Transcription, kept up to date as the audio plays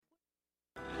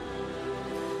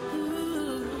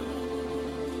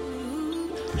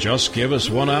Just give us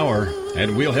 1 hour,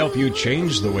 and we'll help you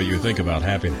change the way you think about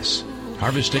happiness.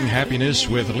 Harvesting Happiness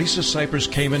with Lisa Cypers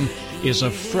Kamen is a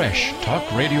fresh talk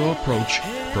radio approach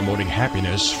promoting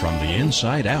happiness from the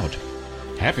inside out.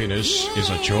 Happiness is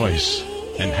a choice,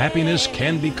 and happiness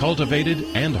can be cultivated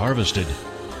and harvested.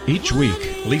 Each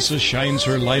week, Lisa shines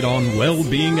her light on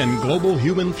well-being and global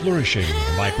human flourishing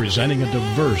by presenting a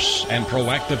diverse and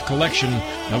proactive collection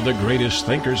of the greatest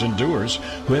thinkers and doers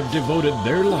who have devoted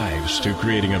their lives to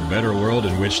creating a better world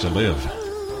in which to live.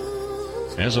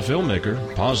 As a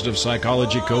filmmaker, positive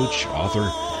psychology coach, author,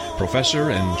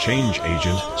 professor, and change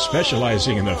agent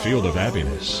specializing in the field of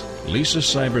happiness, Lisa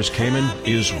Cypers Kamen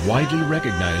is widely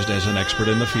recognized as an expert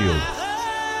in the field.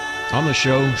 On the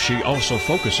show, she also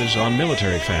focuses on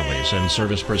military families and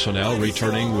service personnel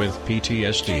returning with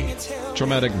PTSD,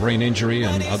 traumatic brain injury,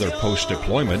 and other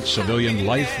post-deployment civilian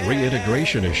life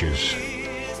reintegration issues.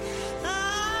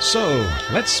 So,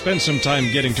 let's spend some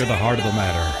time getting to the heart of the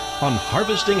matter on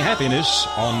Harvesting Happiness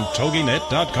on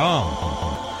TogiNet.com.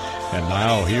 And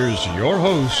now, here's your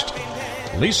host,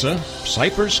 Lisa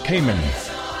Cypers Kamen.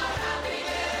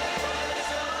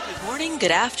 Good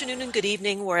afternoon and good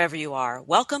evening wherever you are.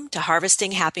 Welcome to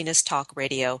Harvesting Happiness Talk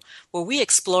Radio, where we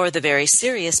explore the very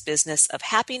serious business of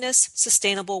happiness,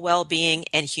 sustainable well-being,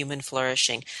 and human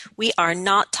flourishing. We are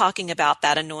not talking about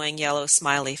that annoying yellow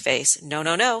smiley face. No,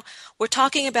 no, no. We're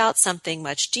talking about something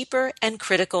much deeper and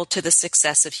critical to the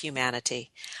success of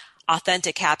humanity.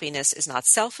 Authentic happiness is not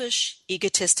selfish,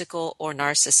 egotistical, or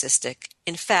narcissistic.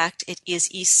 In fact, it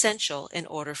is essential in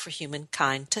order for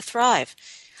humankind to thrive.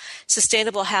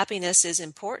 Sustainable happiness is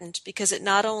important because it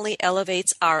not only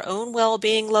elevates our own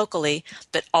well-being locally,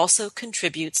 but also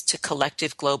contributes to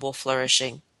collective global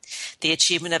flourishing. The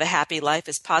achievement of a happy life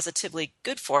is positively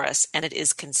good for us, and it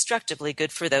is constructively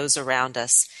good for those around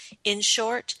us. In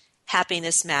short,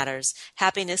 happiness matters.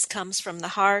 Happiness comes from the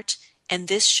heart, and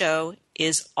this show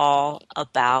is all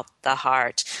about the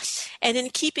heart. And in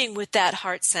keeping with that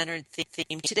heart-centered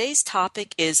theme, today's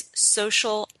topic is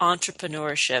social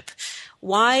entrepreneurship.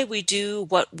 Why we do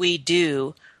what we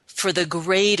do for the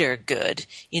greater good,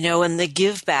 and the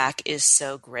give back is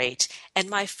so great. And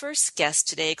my first guest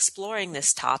today exploring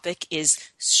this topic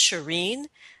is Shireen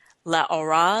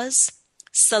Laoraz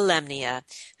Salemnia,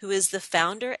 who is the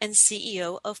founder and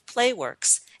CEO of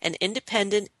Playworks, an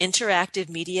independent interactive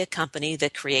media company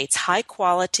that creates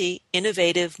high-quality,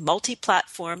 innovative,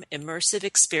 multi-platform, immersive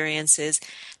experiences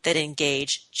that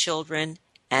engage children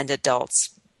and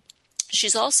adults.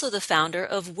 She's also the founder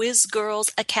of Whiz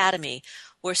Girls Academy,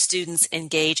 where students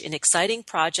engage in exciting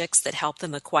projects that help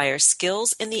them acquire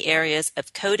skills in the areas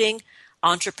of coding,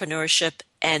 entrepreneurship,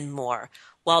 and more,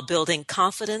 while building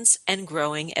confidence and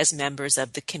growing as members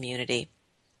of the community.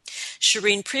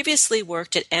 Shireen previously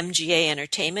worked at MGA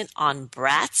Entertainment on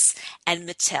Bratz and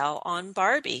Mattel on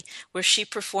Barbie, where she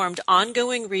performed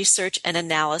ongoing research and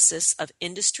analysis of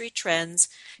industry trends,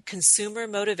 consumer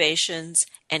motivations,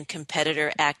 and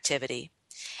competitor activity.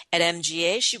 At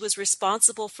MGA, she was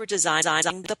responsible for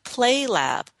designing the Play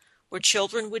Lab, where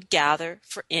children would gather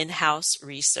for in-house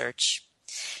research.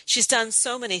 She's done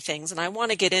so many things, and I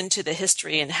want to get into the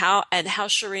history and how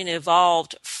Shireen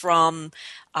evolved from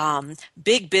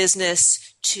big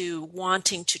business to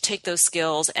wanting to take those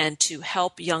skills and to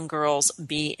help young girls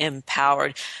be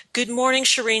empowered. Good morning,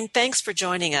 Shireen. Thanks for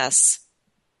joining us.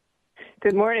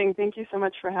 Good morning. Thank you so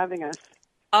much for having us.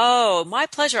 Oh, my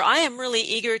pleasure. I am really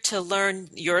eager to learn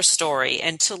your story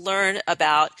and to learn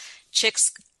about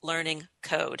chicks learning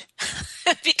code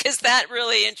because that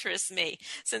really interests me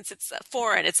since it's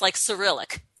foreign. It's like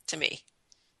Cyrillic to me.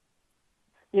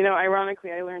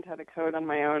 Ironically, I learned how to code on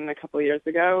my own a couple of years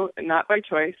ago, not by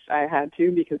choice. I had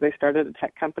to because I started a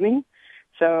tech company,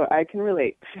 so I can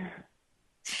relate.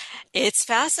 It's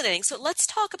fascinating. So let's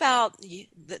talk about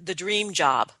the dream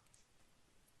job,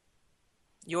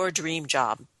 your dream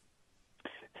job.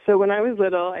 So when I was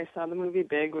little, I saw the movie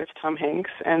Big with Tom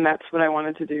Hanks, and that's what I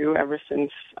wanted to do ever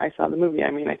since I saw the movie. I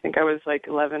think I was like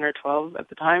 11 or 12 at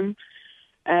the time,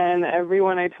 and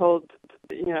everyone I told,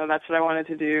 that's what I wanted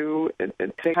to do,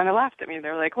 they kind of laughed at me.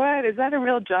 They're like, what? Is that a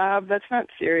real job? That's not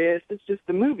serious. It's just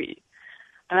a movie.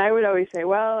 And I would always say,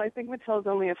 well, I think Mattel's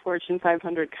only a Fortune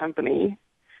 500 company,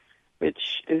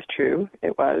 which is true.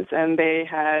 It was. And they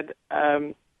had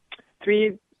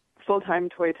 3 full-time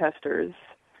toy testers,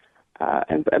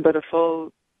 but a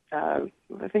full, I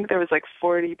think there was like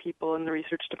 40 people in the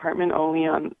research department only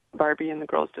on Barbie and the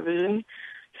girls division.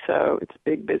 So it's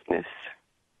big business.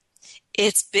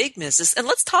 It's big business. And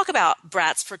let's talk about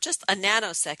Bratz for just a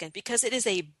nanosecond because it is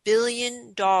a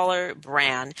billion-dollar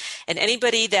brand. And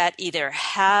anybody that either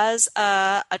has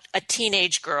a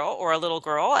teenage girl or a little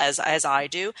girl, as I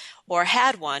do, or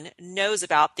had one, knows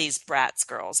about these Bratz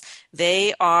girls.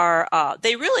 They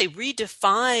really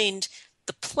redefined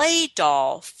the play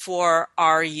doll for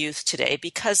our youth today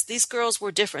because these girls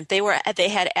were different. They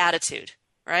had attitude,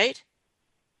 right?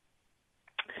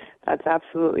 That's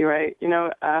absolutely right.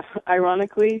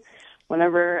 Ironically,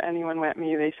 whenever anyone met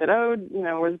me, they said, "Oh,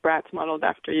 was Bratz modeled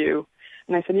after you?"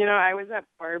 And I said, I was at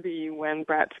Barbie when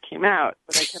Bratz came out,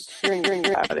 but I kept hearing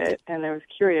about it, and I was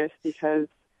curious because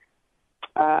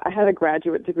I had a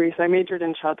graduate degree, so I majored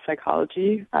in child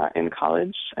psychology in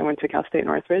college. I went to Cal State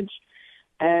Northridge,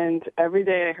 and every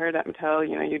day I heard at Mattel,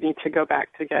 you need to go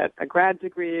back to get a grad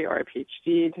degree or a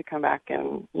PhD to come back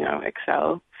and,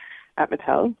 excel at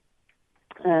Mattel.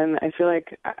 And I feel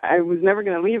like I was never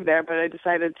going to leave there, but I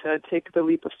decided to take the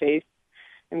leap of faith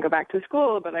and go back to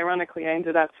school. But ironically, I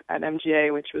ended up at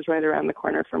MGA, which was right around the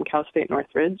corner from Cal State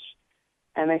Northridge.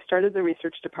 And I started the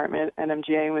research department at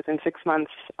MGA, and within 6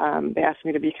 months, they asked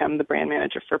me to become the brand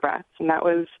manager for Bratz. And that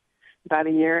was about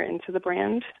a year into the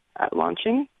brand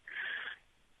launching.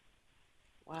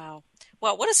 Wow.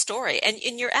 Well, what a story. And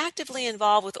you're actively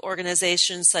involved with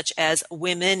organizations such as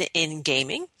Women in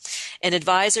Gaming, an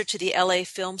advisor to the LA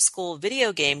Film School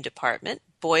Video Game Department,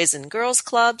 Boys and Girls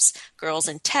Clubs, Girls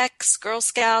in Techs, Girl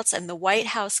Scouts, and the White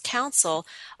House Council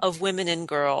of Women and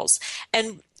Girls.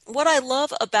 And what I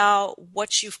love about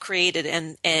what you've created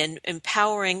and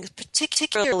empowering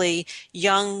particularly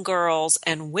young girls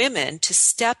and women to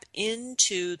step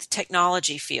into the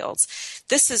technology fields.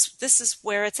 This is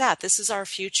where it's at. This is our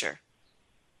future.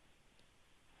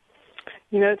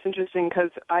 It's interesting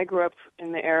because I grew up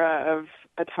in the era of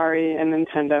Atari and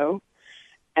Nintendo,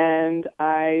 and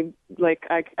I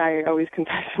always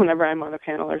confess whenever I'm on a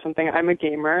panel or something, I'm a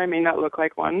gamer. I may not look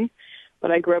like one,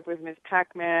 but I grew up with Ms.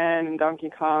 Pac-Man and Donkey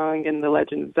Kong and The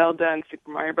Legend of Zelda and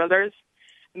Super Mario Brothers.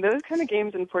 And those kind of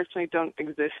games, unfortunately, don't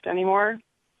exist anymore.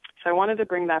 So I wanted to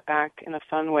bring that back in a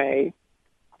fun way.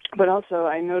 But also,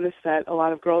 I noticed that a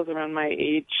lot of girls around my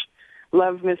age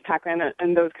love Ms. Pac-Man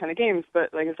and those kind of games.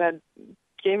 But like I said,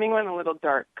 gaming went a little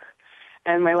dark.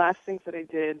 And my last things that I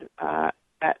did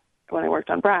when I worked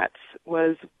on Bratz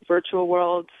was virtual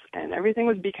worlds, and everything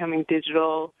was becoming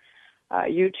digital.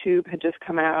 YouTube had just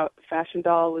come out. Fashion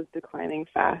Doll was declining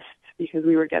fast because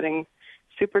we were getting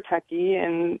super techy,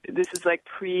 and this is like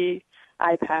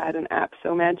pre-iPad and app.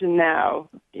 So imagine now,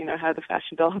 how the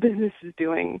Fashion Doll business is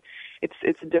doing.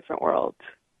 It's a different world.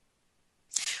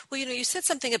 Well, you said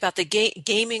something about the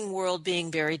gaming world being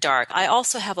very dark. I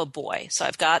also have a boy. So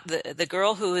I've got the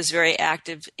girl who is very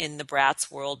active in the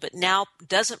Bratz world, but now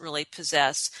doesn't really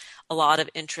possess a lot of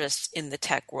interest in the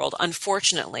tech world,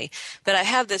 unfortunately. But I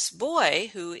have this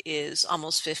boy who is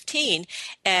almost 15,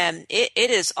 and it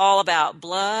is all about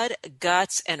blood,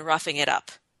 guts, and roughing it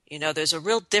up. There's a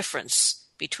real difference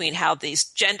between how these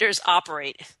genders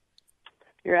operate.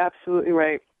 You're absolutely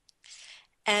right.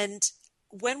 And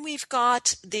when we've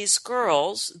got these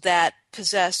girls that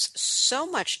possess so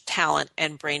much talent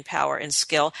and brain power and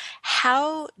skill,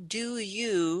 how do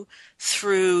you,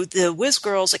 through the Whiz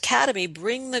Girls Academy,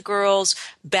 bring the girls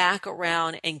back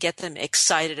around and get them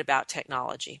excited about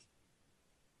technology?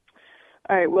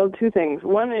 All right, well, two things.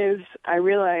 One is I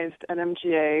realized at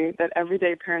MGA that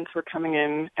everyday parents were coming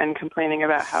in and complaining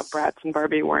about how Bratz and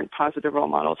Barbie weren't positive role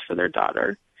models for their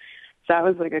daughter. That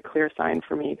was like a clear sign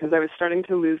for me because I was starting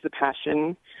to lose the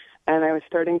passion, and I was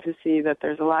starting to see that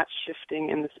there's a lot shifting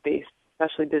in the space,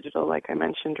 especially digital, like I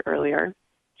mentioned earlier.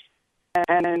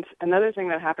 And another thing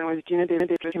that happened was Gina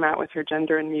Davis came out with her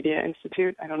Gender and Media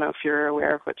Institute. I don't know if you're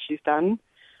aware of what she's done,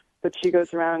 but she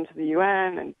goes around to the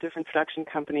UN and different production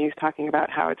companies talking about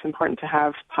how it's important to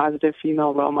have positive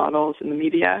female role models in the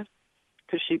media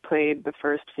because she played the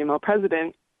first female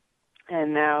president.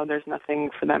 And now there's nothing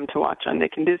for them to watch on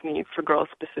Nick and Disney, for girls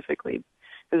specifically,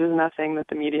 because there's nothing that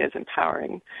the media is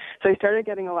empowering. So I started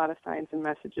getting a lot of signs and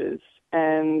messages.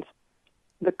 And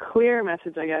the clear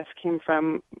message, I guess, came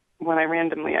from when I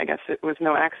randomly, I guess it was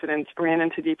no accident, ran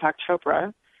into Deepak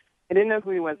Chopra. I didn't know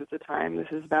who he was at the time.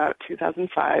 This is about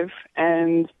 2005.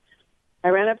 And I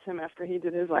ran up to him after he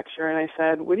did his lecture, and I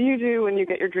said, "What do you do when you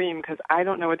get your dream? Because I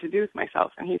don't know what to do with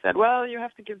myself." And he said, "Well, you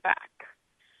have to give back."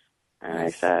 And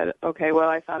I said, okay, well,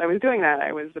 I thought I was doing that.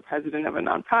 I was the president of a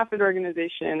nonprofit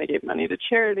organization. I gave money to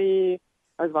charity.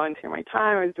 I was volunteering my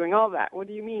time. I was doing all that. What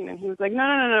do you mean? And he was like,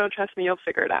 no, trust me, you'll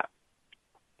figure it out.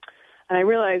 And I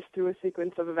realized through a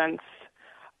sequence of events,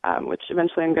 which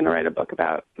eventually I'm going to write a book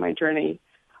about my journey,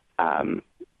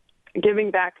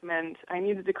 giving back meant I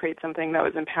needed to create something that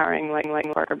was empowering, like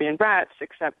Barbie and Bratz,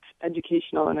 except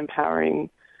educational and empowering,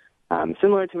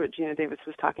 similar to what Gina Davis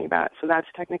was talking about. So that's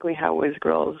technically how Whiz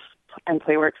Girls and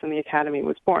Playworks and the Academy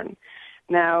was born.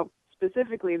 Now,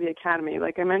 specifically the Academy,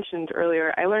 like I mentioned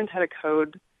earlier, I learned how to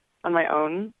code on my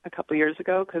own a couple years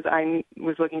ago because I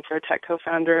was looking for a tech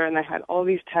co-founder, and I had all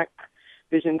these tech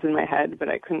visions in my head, but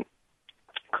I couldn't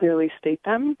clearly state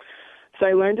them. So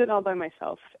I learned it all by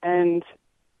myself. And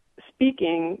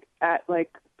speaking at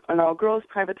like an all-girls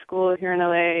private school here in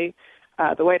LA,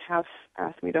 the White House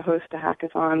asked me to host a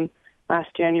hackathon last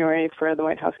January for the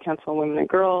White House Council on Women and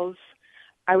Girls.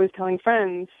 I was telling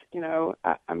friends,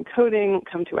 I'm coding,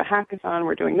 come to a hackathon,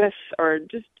 we're doing this, or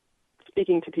just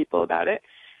speaking to people about it.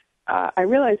 I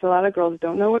realized a lot of girls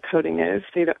don't know what coding is.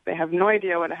 They have no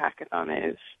idea what a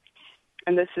hackathon is.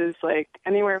 And this is like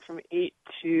anywhere from 8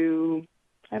 to,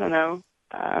 I don't know,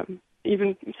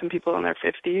 even some people in their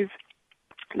 50s.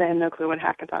 They had no clue what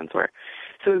hackathons were.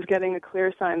 So it was getting a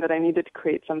clear sign that I needed to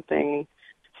create something.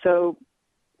 So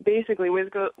basically, Whiz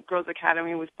Girls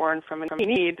Academy was born from a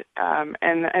need.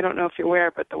 And I don't know if you're aware,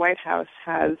 but the White House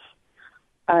has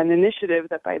an initiative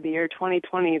that by the year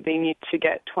 2020, they need to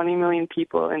get 20 million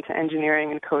people into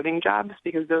engineering and coding jobs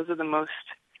because those are the most,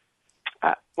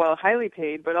 highly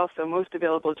paid, but also most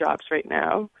available jobs right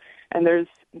now. And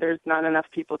there's not enough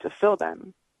people to fill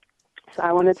them. So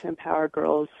I wanted to empower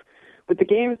girls with the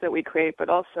games that we create, but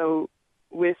also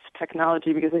with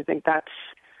technology because I think that's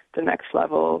the next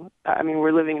level.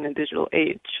 We're living in a digital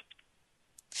age.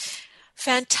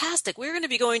 Fantastic. We're going to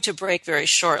be going to break very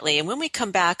shortly. And when we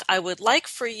come back, I would like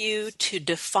for you to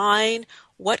define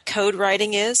what code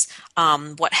writing is,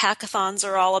 what hackathons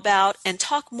are all about, and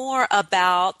talk more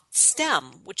about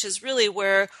STEM, which is really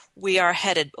where we are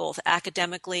headed, both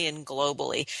academically and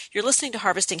globally. You're listening to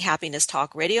Harvesting Happiness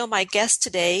Talk Radio. My guest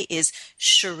today is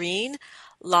Shireen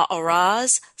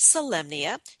Laoraz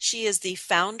Salemnia. She is the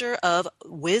founder of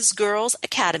Whiz Girls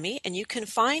Academy, and you can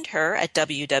find her at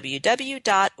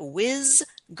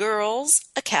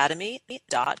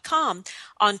www.whizgirlsacademy.com.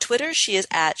 On Twitter, she is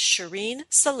at Shireen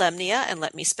Salemnia, and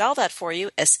let me spell that for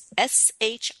you,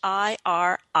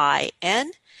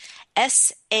 SHIRIN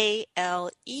SALEMNIA,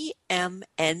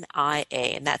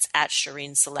 and that's at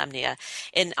Shireen Salemnia.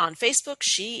 And on Facebook,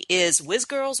 she is Whiz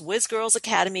Girls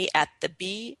Academy at the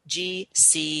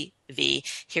BGCV.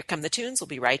 Here come the tunes. We'll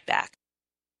be right back.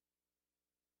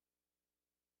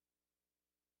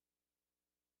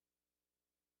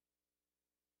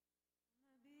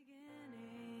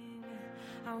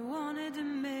 I wanted to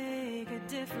make a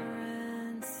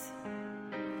difference.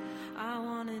 I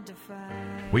wanted to fight.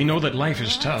 We know that life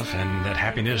is tough and that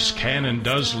happiness can and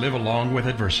does live along with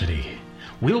adversity.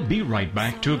 We'll be right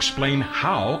back to explain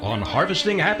how on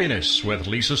Harvesting Happiness with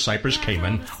Lisa Cypers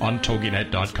Kamen on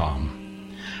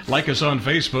TogiNet.com. Like us on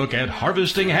Facebook at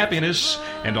Harvesting Happiness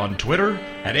and on Twitter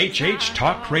at HH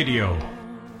Talk Radio.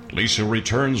 Lisa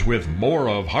returns with more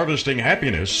of Harvesting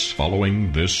Happiness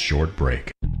following this short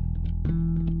break.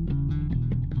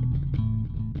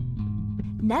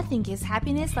 Nothing gives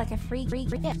happiness like a free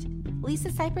gift. Lisa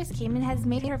Cypers Kamen has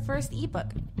made her first ebook,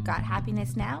 Got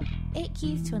Happiness Now? 8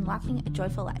 Keys to Unlocking a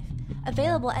Joyful Life,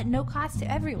 available at no cost to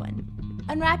everyone.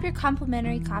 Unwrap your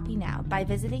complimentary copy now by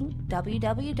visiting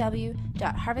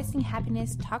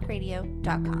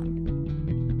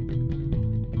www.harvestinghappinesstalkradio.com.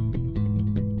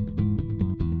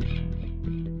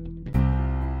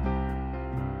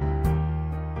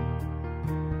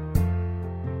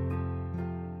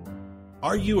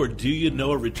 Are you or do you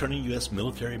know a returning U.S.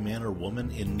 military man or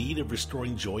woman in need of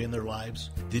restoring joy in their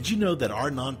lives? Did you know that our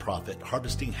nonprofit,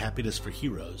 Harvesting Happiness for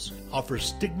Heroes, offers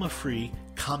stigma-free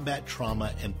combat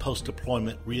trauma and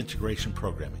post-deployment reintegration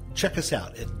programming? Check us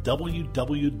out at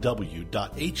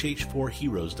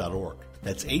www.hh4heroes.org.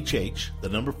 That's HH, the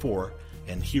number 4,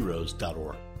 and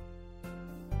heroes.org.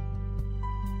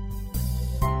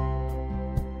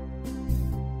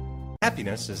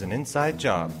 Happiness is an inside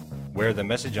job. Wear the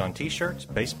message on t-shirts,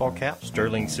 baseball caps,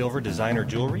 sterling silver designer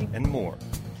jewelry, and more.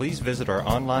 Please visit our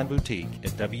online boutique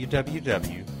at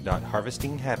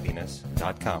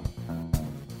www.harvestinghappiness.com.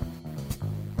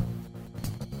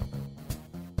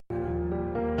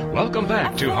 Welcome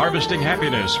back to Harvesting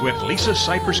Happiness with Lisa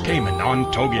Cypers Kamen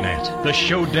on TogiNet, the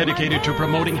show dedicated to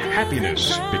promoting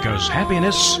happiness, because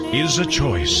happiness is a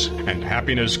choice, and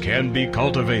happiness can be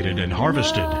cultivated and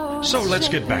harvested. So let's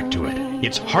get back to it.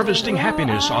 It's Harvesting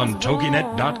Happiness on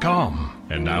TogiNet.com.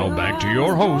 And now back to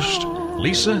your host,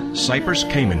 Lisa Cypers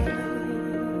Kamen.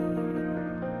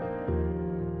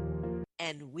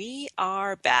 And we are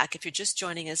are back. If you're just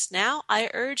joining us now, I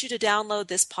urge you to download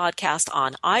this podcast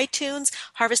on iTunes.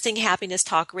 Harvesting Happiness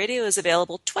Talk Radio is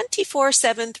available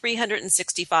 24/7,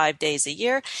 365 days a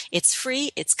year. It's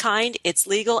free, it's kind, it's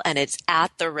legal, and it's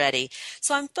at the ready.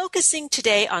 So I'm focusing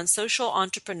today on social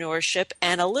entrepreneurship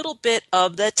and a little bit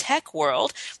of the tech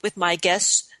world with my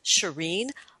guest,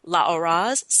 Shireen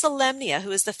Laoraz Salemnia, who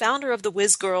is the founder of the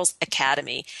Whiz Girls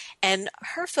Academy. And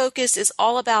her focus is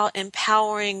all about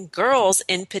empowering girls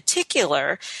in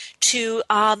particular to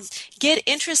get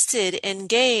interested,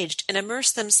 engaged, and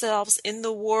immerse themselves in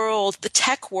the world, the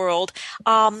tech world,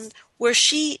 where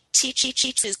she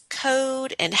teaches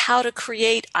code and how to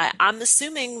create, I'm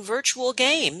assuming, virtual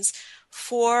games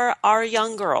for our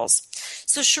young girls.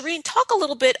 So Shireen, talk a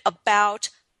little bit about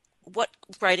what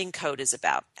writing code is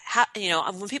about. How,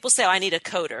 when people say, I need a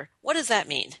coder, what does that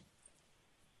mean?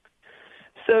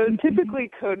 So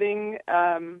typically coding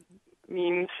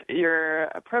means you're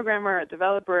a programmer, a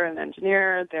developer, an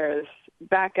engineer. There's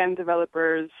back-end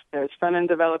developers. There's front-end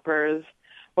developers.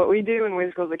 What we do in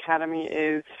Whiz Girls Academy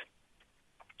is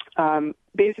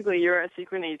basically you're a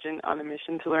secret agent on a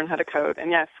mission to learn how to code.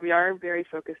 And yes, we are very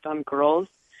focused on girls,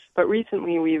 but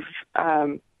recently we've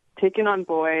taken on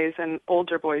boys and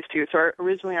older boys too. So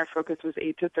originally our focus was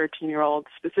 8 to 13-year-olds,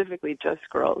 specifically just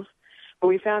girls. But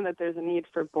we found that there's a need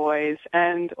for boys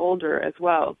and older as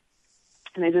well.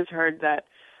 And I just heard that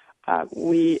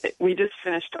we just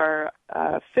finished our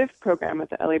 5th program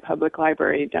at the LA Public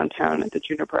Library downtown at the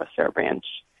Junipero Serra branch.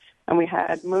 And we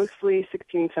had mostly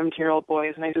 16, 17-year-old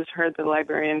boys. And I just heard the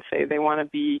librarians say they want to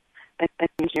be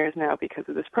engineers now because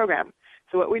of this program.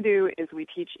 So what we do is we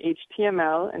teach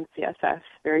HTML and CSS,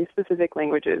 very specific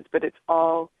languages, but it's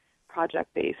all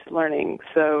project-based learning.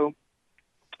 So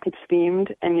it's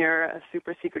themed, and you're a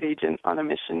super secret agent on a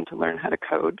mission to learn how to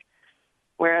code,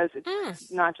 whereas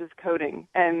it's not just coding.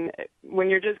 And when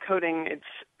you're just coding, it's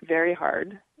very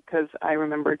hard because I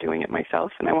remember doing it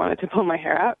myself, and I wanted to pull my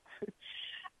hair out.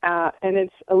 And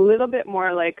it's a little bit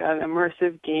more like an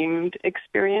immersive gamed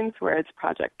experience where it's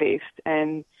project-based,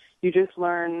 and you just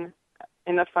learn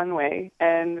in a fun way.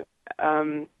 And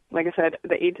like I said,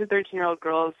 the 8 to 13-year-old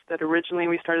girls that originally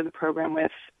we started the program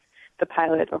with, the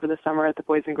pilot over the summer at the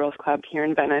Boys and Girls Club here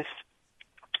in Venice,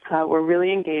 were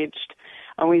really engaged.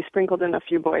 And we sprinkled in a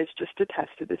few boys just to test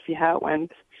it to see how it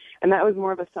went. And that was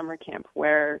more of a summer camp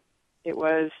where it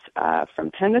was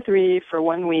from 10 to 3 for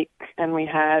 1 week, and we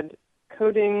had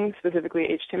coding,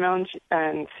 specifically HTML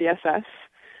and CSS.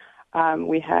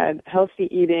 We had healthy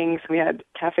eating, so we had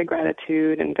Cafe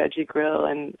Gratitude and Veggie Grill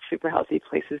and Super Healthy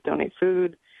Places Donate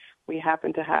Food. We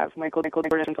happened to have Michael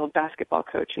Jordan's old basketball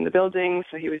coach in the building,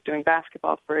 so he was doing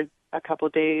basketball for a couple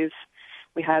of days.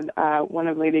 We had one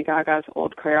of Lady Gaga's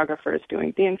old choreographers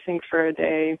doing dancing for a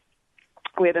day.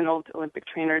 We had an old Olympic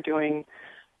trainer doing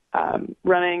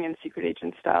running and secret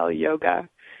agent style yoga.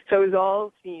 So it was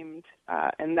all themed,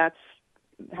 and that's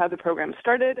how the program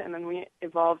started. And then we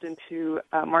evolved into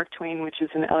Mark Twain, which is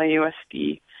an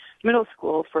LAUSD middle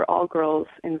school for all girls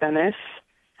in Venice.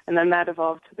 And then that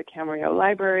evolved to the Camarillo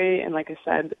Library. And like I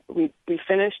said, we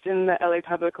finished in the LA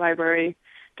Public Library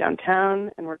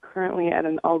downtown, and we're currently at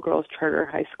an all-girls charter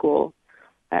high school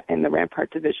in the Rampart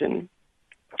Division.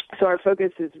 So our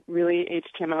focus is really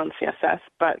HTML and CSS,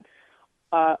 but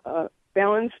a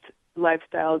balanced,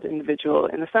 lifestyled individual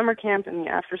in the summer camp and the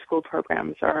after-school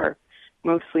programs are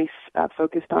mostly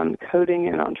focused on coding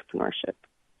and entrepreneurship.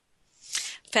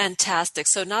 Fantastic.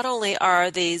 So not only are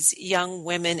these young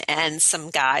women and some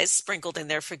guys sprinkled in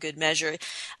there for good measure,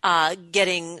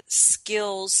 getting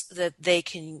skills that they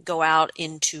can go out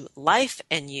into life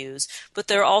and use, but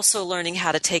they're also learning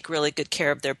how to take really good care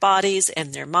of their bodies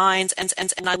and their minds. And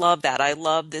I love that. I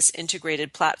love this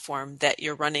integrated platform that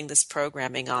you're running this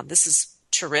programming on. This is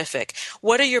terrific.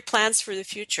 What are your plans for the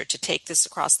future? To take this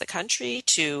across the country,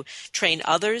 to train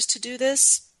others to do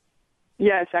this?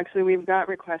 Yes, actually, we've got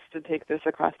requests to take this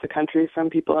across the country from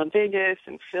people in Vegas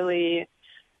and Philly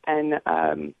and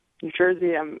New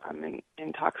Jersey. I'm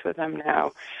in talks with them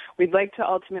now. We'd like to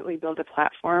ultimately build a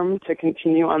platform to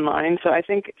continue online. So I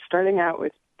think starting out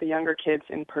with the younger kids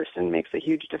in person makes a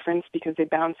huge difference because they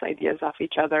bounce ideas off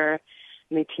each other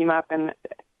and they team up. And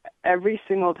every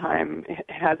single time, it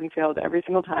hasn't failed, every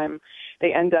single time,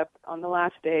 they end up on the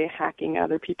last day hacking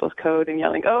other people's code and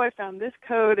yelling, oh, I found this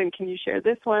code, and can you share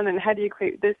this one, and how do you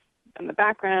create this in the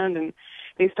background? And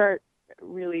they start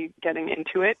really getting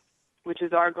into it, which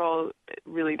is our goal,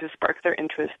 really to spark their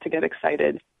interest, to get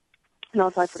excited. And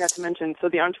also, I forgot to mention, so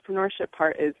the entrepreneurship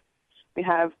part is we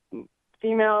have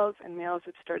females and males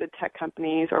that started tech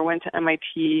companies or went to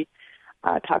MIT,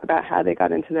 talk about how they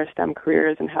got into their STEM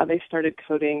careers and how they started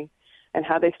coding. and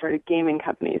how they started gaming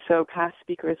companies. So past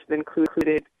speakers have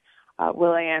included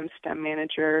Will.i.am, STEM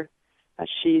manager.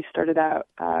 She started out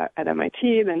at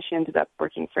MIT, then she ended up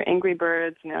working for Angry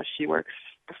Birds. Now she works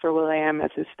for Will.i.am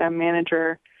as a STEM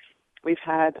manager. We've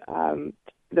had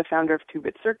the founder of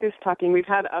 2-Bit Circus talking. We've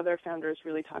had other founders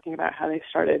really talking about how they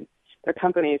started their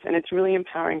companies, and it's really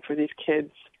empowering for these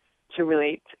kids to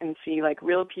relate and see like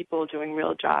real people doing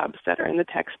real jobs that are in the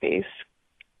tech space.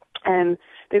 And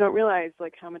they don't realize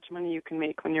like how much money you can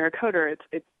make when you're a coder.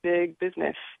 It's big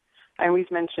business. I always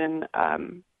mention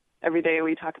every day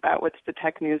we talk about what's the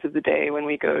tech news of the day when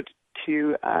we go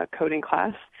to coding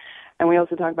class. And we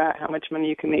also talk about how much money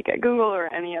you can make at Google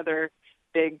or any other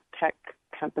big tech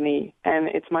company. And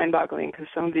it's mind-boggling because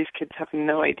some of these kids have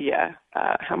no idea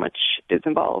how much is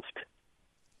involved.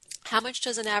 How much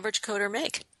does an average coder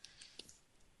make?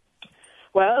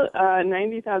 Well,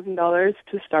 $90,000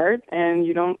 to start, and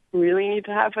you don't really need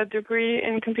to have a degree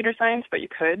in computer science, but you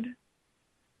could.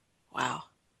 Wow.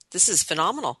 This is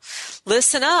phenomenal.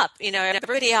 Listen up.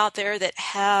 Everybody out there that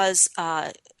has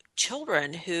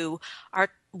children who are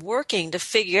working to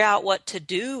figure out what to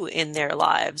do in their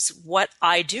lives. What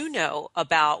I do know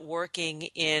about working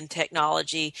in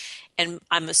technology, and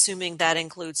I'm assuming that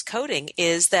includes coding,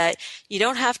 is that you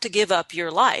don't have to give up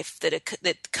your life, that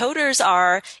coders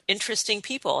are interesting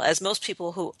people, as most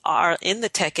people who are in the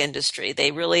tech industry.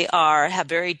 They really have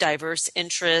very diverse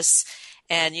interests.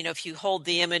 And, if you hold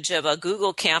the image of a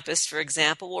Google campus, for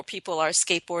example, where people are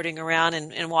skateboarding around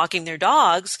and walking their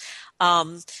dogs,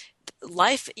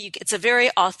 it's a very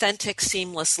authentic,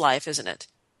 seamless life, isn't it,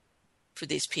 for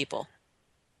these people?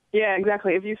 Yeah,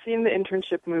 exactly. If you've seen the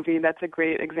internship movie, that's a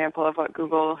great example of what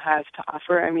Google has to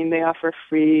offer. I mean, they offer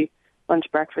free lunch,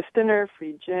 breakfast, dinner,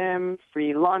 free gym,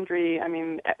 free laundry. I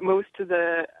mean, most of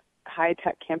the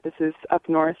high-tech campuses up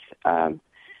north in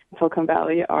Silicon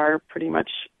Valley are pretty much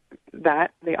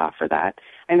that. They offer that.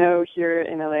 I know here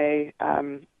in LA,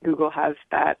 Google has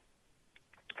that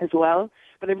as well.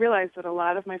 But I realized that a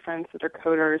lot of my friends that are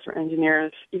coders or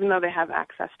engineers, even though they have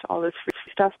access to all this free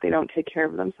stuff, they don't take care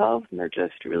of themselves, and they're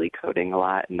just really coding a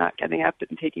lot and not getting up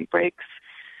and taking breaks.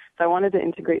 So I wanted to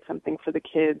integrate something for the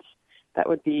kids that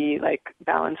would be like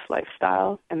balanced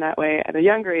lifestyle. And that way, at a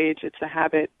younger age, it's a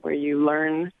habit where you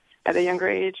learn at a younger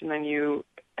age, and then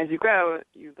as you grow,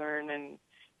 you learn and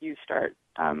you start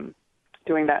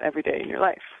doing that every day in your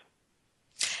life.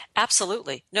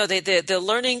 Absolutely. No, they're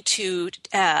learning to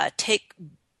take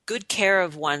good care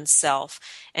of oneself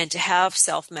and to have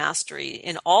self-mastery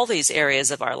in all these areas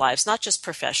of our lives, not just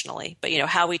professionally, but,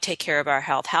 how we take care of our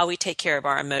health, how we take care of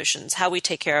our emotions, how we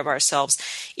take care of ourselves,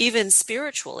 even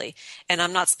spiritually. And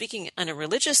I'm not speaking in a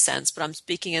religious sense, but I'm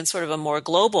speaking in sort of a more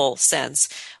global sense,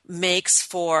 makes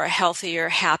for healthier,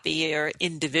 happier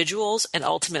individuals and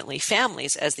ultimately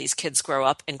families as these kids grow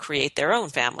up and create their own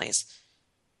families.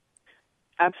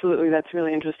 Absolutely. That's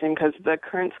really interesting because the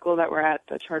current school that we're at,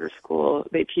 the charter school,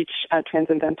 they teach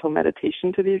transcendental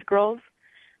meditation to these girls.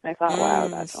 And I thought, wow,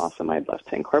 that's awesome. I'd love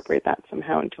to incorporate that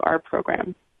somehow into our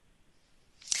program.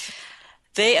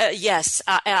 Yes,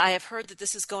 I have heard that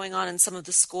this is going on in some of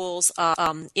the schools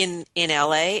in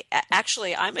LA.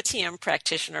 Actually, I'm a TM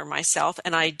practitioner myself,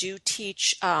 and I do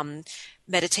teach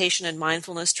meditation and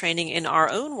mindfulness training in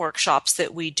our own workshops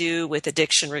that we do with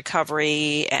addiction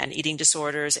recovery and eating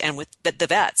disorders and with the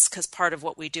vets, because part of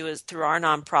what we do is through our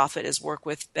nonprofit is work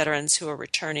with veterans who are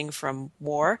returning from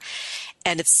war.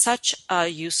 And it's such a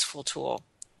useful tool.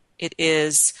 It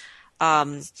is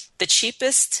the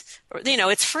cheapest,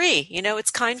 it's free,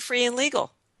 it's kind, free, and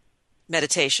legal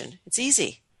meditation. It's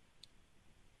easy.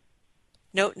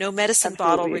 No medicine Absolutely.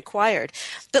 Bottle required.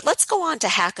 But let's go on to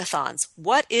hackathons.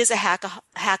 What is a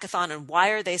hackathon and why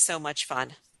are they so much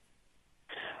fun?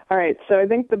 All right. So I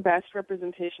think the best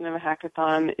representation of a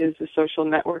hackathon is the Social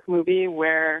Network movie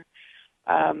where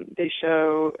they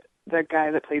show the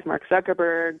guy that plays Mark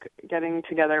Zuckerberg getting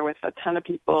together with a ton of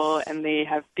people and they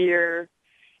have beer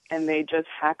and they just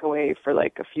hack away for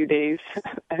like a few days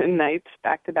and nights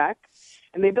back to back.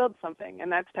 And they build something, and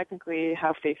that's technically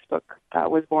how Facebook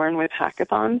was born, with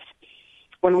hackathons.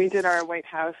 When we did our White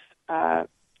House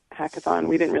hackathon,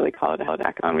 we didn't really call it a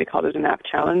hackathon. We called it an app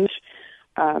challenge.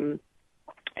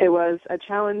 It was a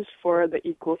challenge for the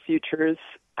Equal Futures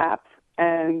app,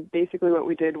 and basically what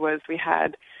we did was we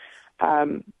had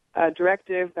a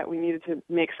directive that we needed to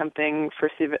make something for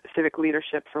civic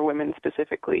leadership for women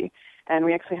specifically, and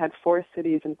we actually had 4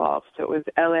 cities involved. So it was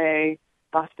LA,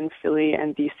 Boston, Philly,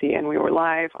 and DC, and we were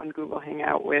live on Google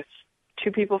Hangout with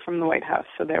 2 people from the White House.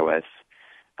 So there was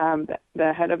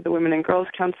the head of the Women and Girls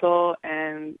Council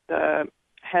and the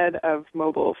head of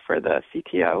mobile for the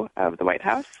CTO of the White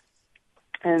House.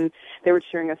 And they were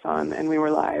cheering us on, and we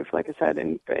were live, like I said,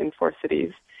 in 4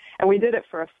 cities. And we did it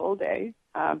for a full day.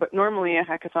 But normally a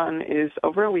hackathon is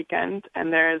over a weekend,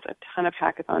 and there's a ton of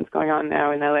hackathons going on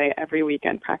now in LA every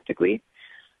weekend practically.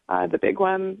 The big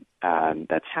one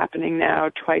that's happening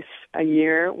now twice a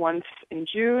year, once in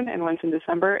June and once in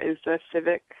December, is the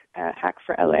Civic Hack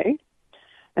for LA.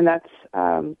 And that's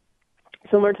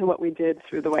similar to what we did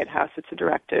through the White House. It's a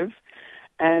directive.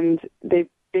 And they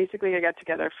basically get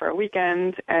together for a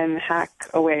weekend and hack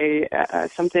away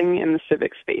something in the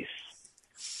civic space.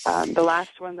 The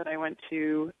last one that I went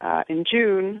to in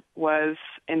June was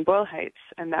in Boyle Heights,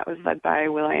 and that was led by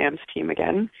will.i.am's team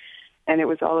again. And it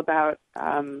was all about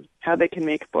how they can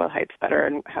make Boyle Heights better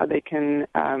and how they can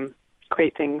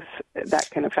create things that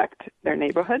can affect their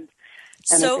neighborhood.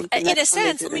 And so, in a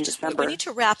sense, we need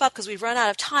to wrap up because we've run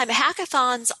out of time.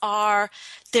 Hackathons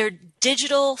they're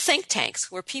digital think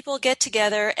tanks where people get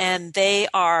together and they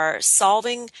are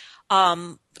solving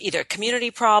either community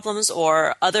problems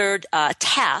or other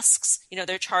tasks.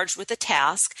 They're charged with a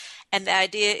task. And the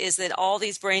idea is that all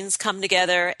these brains come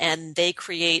together and they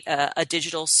create a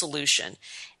digital solution.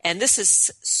 And this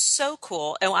is so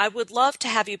cool. And I would love to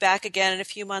have you back again in a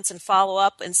few months and follow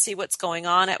up and see what's going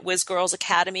on at Whiz Girls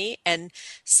Academy and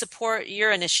support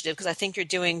your initiative because I think you're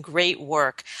doing great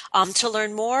work. To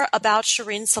learn more about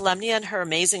Shireen Salemnia and her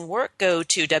amazing work, go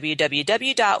to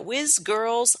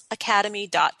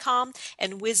www.whizgirlsacademy.com.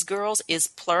 And Whiz Girls is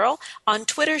plural. On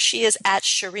Twitter, she is at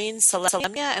Shireen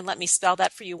Salemnia. And let me spell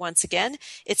that for you once again.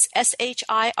 It's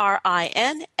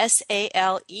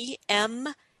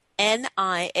ShirinSalemnia.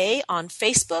 On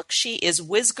Facebook, she is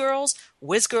Whiz Girls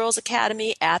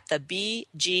Academy at the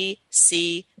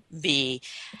BGCB.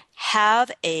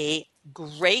 Have a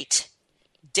great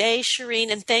day,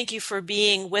 Shireen, and thank you for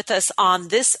being with us on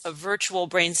this virtual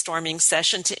brainstorming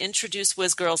session to introduce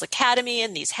Whiz Girls Academy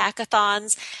and these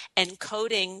hackathons and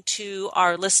coding to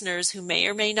our listeners who may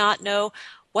or may not know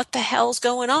what the hell's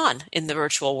going on in the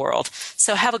virtual world.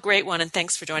 So have a great one, and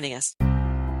thanks for joining us.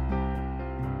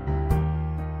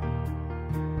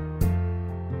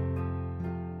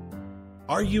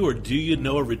 Are you or do you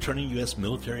know a returning U.S.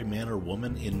 military man or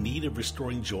woman in need of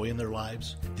restoring joy in their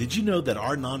lives? Did you know that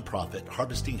our nonprofit,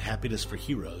 Harvesting Happiness for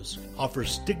Heroes,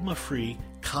 offers stigma-free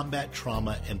combat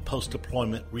trauma and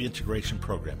post-deployment reintegration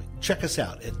programming? Check us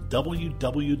out at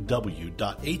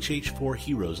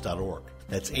www.hh4heroes.org.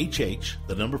 That's HH,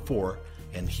 the number 4,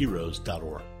 and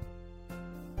heroes.org.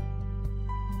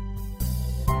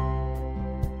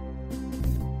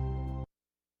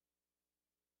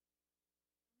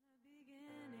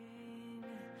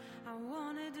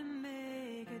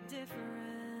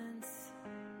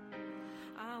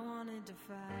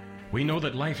 We know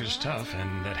that life is tough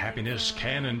and that happiness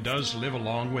can and does live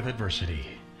along with adversity.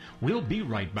 We'll be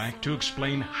right back to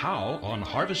explain how on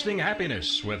Harvesting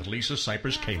Happiness with Lisa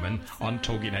Cypers Kamen on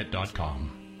TogiNet.com.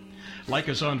 Like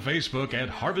us on Facebook at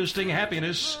Harvesting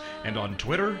Happiness and on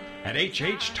Twitter at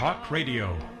HH Talk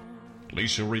Radio.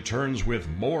 Lisa returns with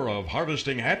more of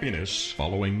Harvesting Happiness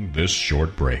following this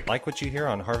short break. Like what you hear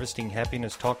on Harvesting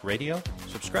Happiness Talk Radio?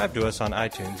 Subscribe to us on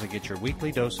iTunes and get your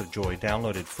weekly dose of joy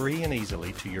downloaded free and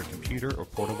easily to your computer or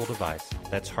portable device.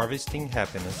 That's Harvesting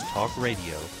Happiness Talk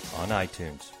Radio on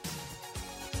iTunes.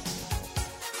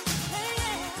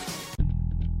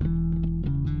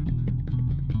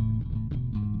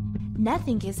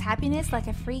 Nothing gives happiness like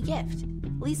a free gift.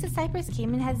 Lisa Cypers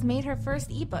Kamen has made her first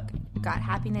ebook, Got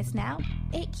Happiness Now?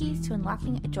 8 Keys to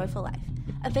Unlocking a Joyful Life,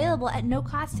 available at no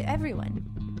cost to everyone.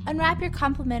 Unwrap your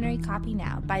complimentary copy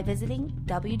now by visiting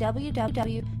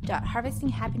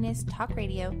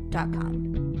www.harvestinghappinesstalkradio.com.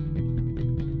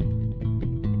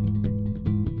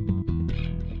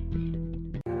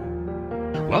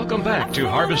 Welcome back to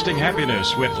Harvesting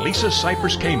Happiness with Lisa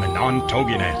Cypers Kamen on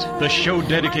TogiNet, the show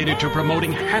dedicated to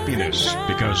promoting happiness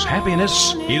because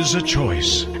happiness is a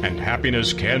choice and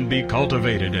happiness can be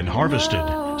cultivated and harvested.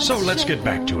 So let's get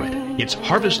back to it. It's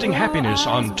Harvesting Happiness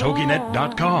on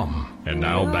TogiNet.com. And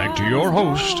now back to your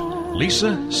host,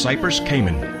 Lisa Cypers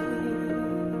Kamen.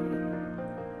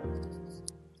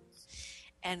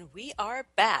 And we are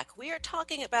back. We are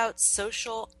talking about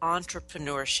social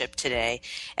entrepreneurship today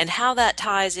and how that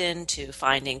ties into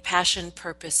finding passion,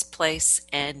 purpose, place,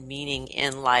 and meaning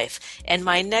in life. And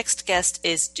my next guest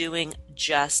is doing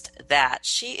just that.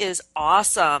 She is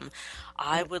awesome.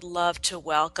 I would love to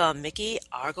welcome Miki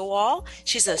Agarwal.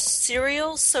 She's a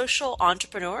serial social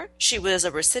entrepreneur. She was a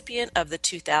recipient of the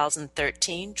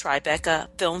 2013 Tribeca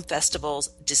Film Festival's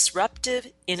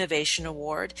Disruptive Innovation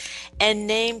Award and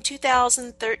named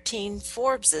 2013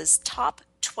 Forbes' Top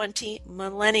 20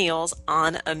 millennials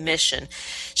on a mission.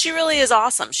 She really is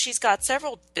awesome. She's got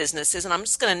several businesses, and I'm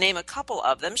just going to name a couple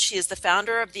of them. She is the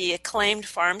founder of the acclaimed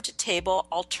farm-to-table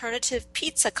alternative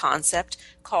pizza concept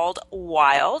called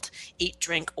Wild,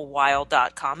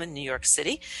 eatdrinkwild.com in New York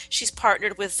City. She's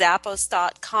partnered with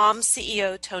Zappos.com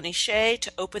CEO Tony Hsieh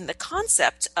to open the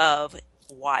concept of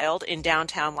Wild in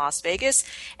downtown Las Vegas,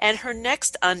 and her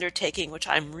next undertaking, which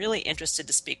I'm really interested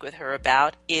to speak with her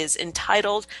about, is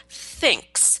entitled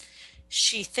Thinx.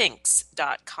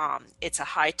 SheThinks.com. It's a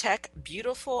high-tech,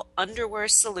 beautiful underwear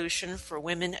solution for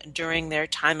women during their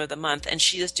time of the month, and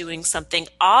she is doing something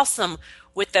awesome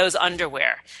with those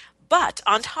underwear. But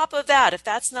on top of that, if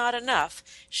that's not enough,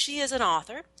 she is an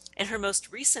author, and her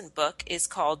most recent book is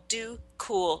called Do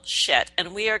Cool Shit.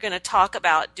 And we are going to talk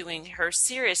about doing her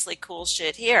seriously cool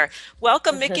shit here.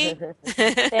 Welcome, Mickey.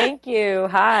 Thank you.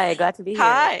 Hi, glad to be here.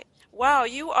 Hi. Wow,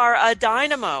 you are a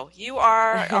dynamo. You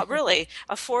are really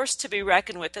a force to be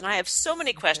reckoned with. And I have so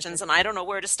many questions, and I don't know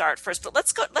where to start first. But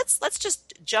let's go. Let's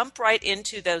just jump right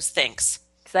into those things.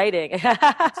 Exciting.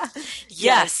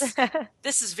 Yes.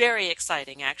 This is very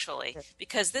exciting, actually,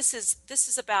 because this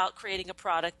is about creating a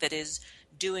product that is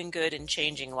doing good and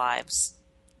changing lives.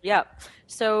 Yeah.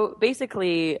 So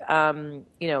basically,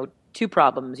 two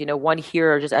problems. One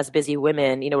here are just as busy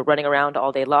women, we're running around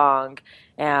all day long.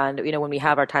 And, when we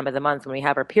have our time of the month, when we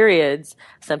have our periods,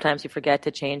 sometimes we forget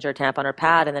to change our tampon or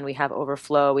pad, and then we have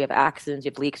overflow, we have accidents, we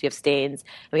have leaks, we have stains,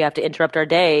 and we have to interrupt our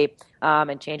day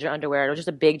and change our underwear. It was just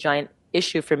a big, giant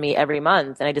issue for me every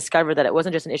month. And I discovered that it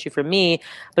wasn't just an issue for me,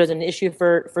 but it was an issue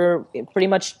for pretty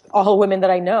much all women that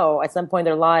I know. At some point in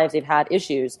their lives, they've had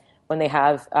issues when they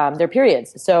have their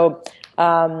periods. So,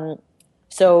 problem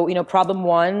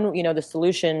one, the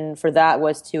solution for that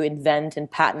was to invent and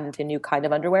patent a new kind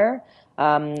of underwear,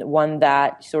 one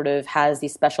that sort of has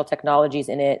these special technologies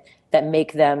in it that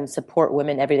make them support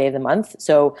women every day of the month.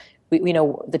 So,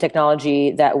 the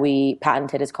technology that we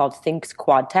patented is called Thinx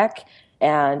QuadTech.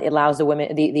 And it allows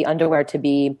the underwear to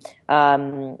be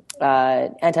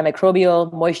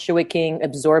antimicrobial, moisture wicking,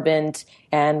 absorbent,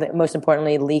 and most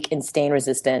importantly, leak and stain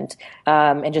resistant,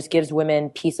 and just gives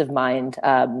women peace of mind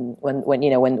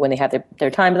when they have their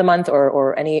time of the month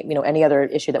or any other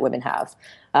issue that women have.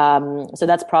 So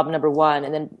that's problem number one.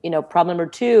 And then problem number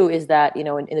two is that in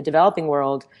the developing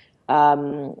world,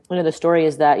 the story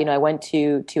is that I went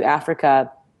to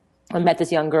Africa and met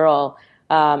this young girl.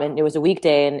 And it was a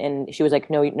weekday, and she was like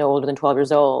no older than 12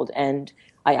 years old. And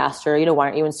I asked her, why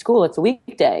aren't you in school? It's a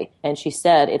weekday. And she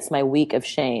said, it's my week of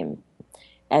shame.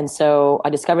 And so I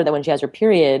discovered that when she has her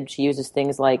period, she uses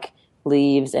things like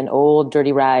leaves and old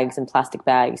dirty rags and plastic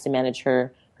bags to manage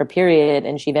her period.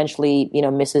 And she eventually,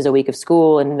 misses a week of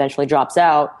school and eventually drops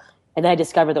out. And then I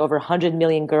discovered that over 100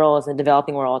 million girls in the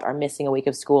developing world are missing a week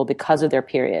of school because of their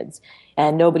periods.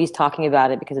 And nobody's talking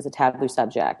about it because it's a taboo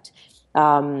subject.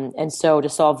 And so to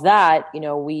solve that,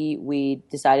 we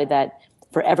decided that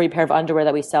for every pair of underwear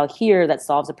that we sell here that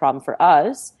solves a problem for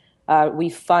us, we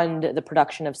fund the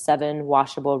production of 7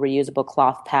 washable, reusable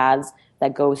cloth pads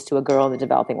that goes to a girl in the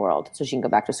developing world so she can go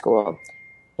back to school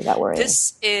without worrying.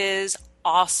 This is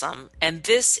awesome. And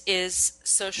this is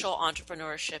social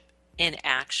entrepreneurship in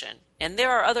action. And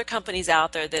there are other companies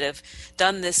out there that have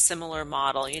done this similar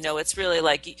model. It's really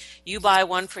like you buy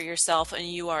one for yourself and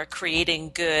you are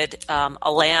creating good,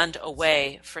 a land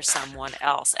away for someone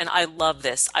else. And I love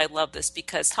this.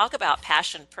 Because talk about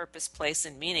passion, purpose, place,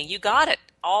 and meaning. You got it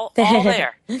all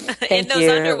there in those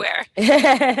underwear.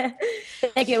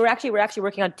 Thank you. We're actually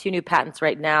working on 2 new patents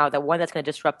right now. The one that's going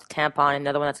to disrupt the tampon,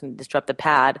 another one that's going to disrupt the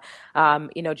pad. One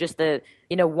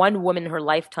woman in her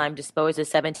lifetime disposes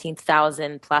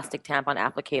 17,000 plastic tampon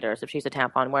applicators if she's a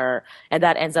tampon wearer, and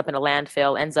that ends up in a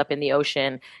landfill, ends up in the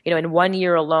ocean. In 1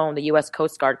 year alone, the U.S.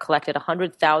 Coast Guard collected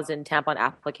 100,000 tampon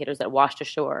applicators that washed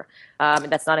ashore.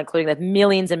 And that's not including the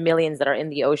millions and millions that are in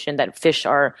the ocean that fish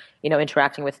are,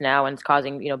 interacting with now, and it's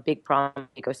causing, big problem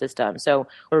ecosystem. So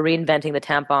we're reinventing the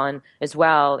tampon as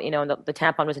well. And the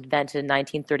tampon was invented in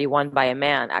 1931 by a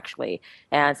man, actually.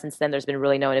 And since then, there's been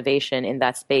really no innovation in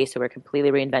that space. So we're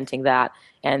completely reinventing that,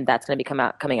 and that's going to be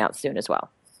coming out soon as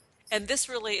well. And this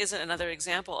really isn't another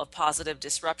example of positive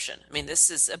disruption. I mean,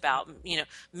 this is about,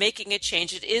 making a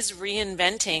change. It is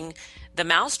reinventing the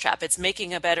mousetrap. It's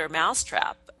making a better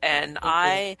mousetrap. And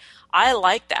I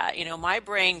like that. My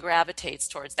brain gravitates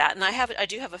towards that. And I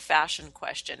do have a fashion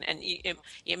question, and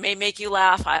it may make you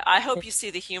laugh. I hope you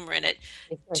see the humor in it.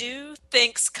 Do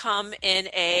Thinx come in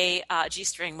a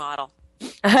G-string model?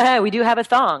 We do have a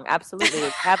thong. Absolutely. We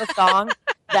have a thong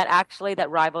that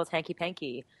rivals Hanky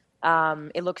Panky.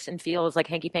 It looks and feels like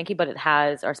hanky panky, but it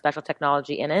has our special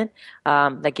technology in it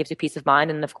that gives you peace of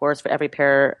mind. And of course, for every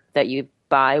pair that you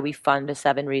buy, we fund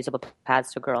 7 reusable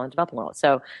pads to a girl in the developing world.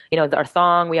 So, our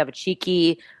thong, we have a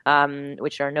cheeky,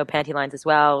 which are no panty lines as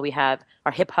well. We have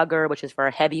our hip hugger, which is for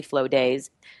our heavy flow days.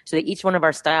 So that each one of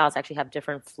our styles actually have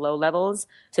different flow levels.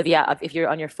 So if you're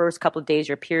on your first couple of days,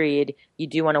 your period, you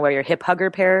do want to wear your hip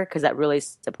hugger pair because that really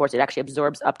supports it. Actually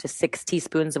absorbs up to 6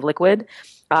 teaspoons of liquid.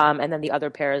 And then the other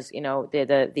pairs,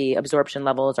 the absorption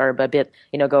levels are a bit,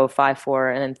 go 5, 4,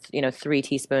 and then 3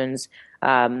 teaspoons,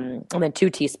 and then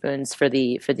 2 teaspoons for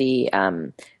the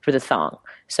thong.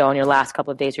 So on your last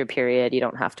couple of days of your period, you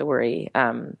don't have to worry,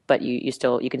 but you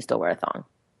can still wear a thong.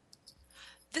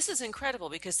 This is incredible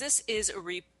because this is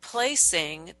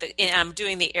replacing and I'm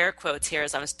doing the air quotes here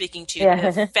as I'm speaking to you,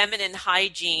 the feminine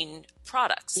hygiene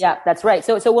products. Yeah, that's right.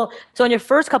 So on your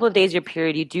first couple of days of your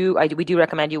period, we do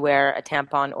recommend you wear a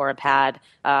tampon or a pad,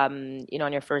 on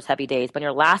your first heavy days. But on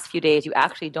your last few days, you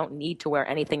actually don't need to wear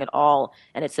anything at all,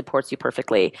 and it supports you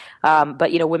perfectly.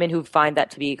 But women who find that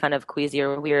to be kind of queasy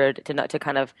or weird to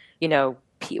kind of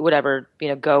whatever,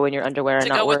 go in your underwear and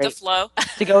not worry. To go with the flow.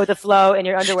 To go with the flow in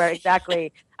your underwear,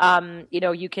 exactly.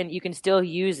 You can still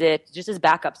use it just as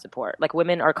backup support. Like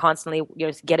women are constantly,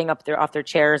 getting off their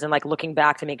chairs and like looking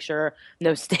back to make sure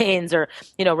no stains or,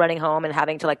 running home and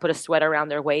having to like put a sweater around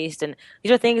their waist. And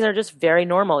these are things that are just very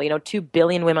normal. 2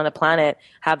 billion women on the planet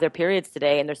have their periods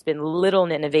today, and there's been little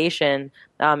innovation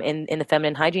in the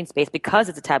feminine hygiene space because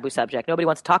it's a taboo subject. Nobody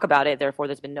wants to talk about it. Therefore,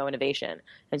 there's been no innovation.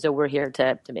 And so we're here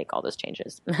to make all those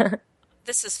changes.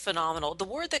 This is phenomenal. The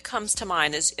word that comes to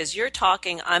mind as you're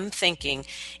talking, I'm thinking,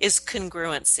 is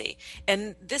congruency.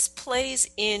 And this plays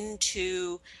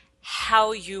into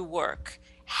how you work,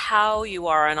 how you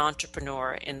are an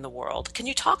entrepreneur in the world. Can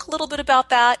you talk a little bit about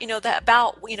that,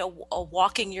 about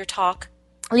walking your talk?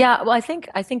 Yeah, well, I think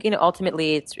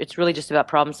ultimately it's really just about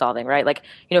problem solving, right? Like,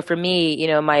 for me,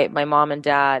 my mom and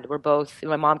dad were both.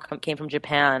 My mom came from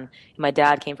Japan, and my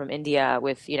dad came from India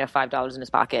with $5 in his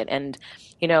pocket, and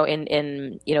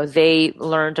they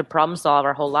learned to problem solve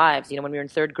our whole lives. When we were in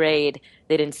 3rd grade,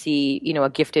 they didn't see a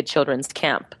gifted children's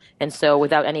camp. And so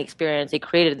without any experience, they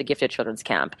created the Gifted Children's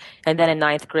Camp. And then in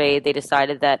 9th grade, they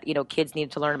decided that, kids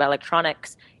needed to learn about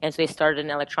electronics. And so they started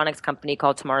an electronics company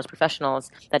called Tomorrow's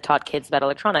Professionals that taught kids about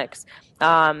electronics.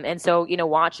 And so,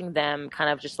 watching them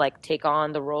kind of just like take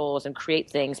on the roles and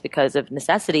create things because of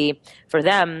necessity for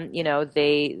them,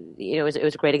 it was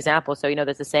a great example. So,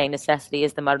 there's a saying, necessity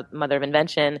is the mother of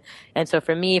invention. And so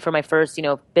for me, for my first,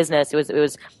 business, it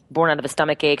was born out of a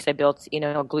stomach ache. So I built,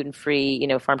 a gluten-free,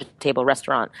 farm to table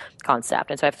restaurant concept.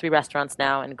 And so I have 3 restaurants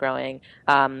now and growing,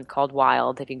 called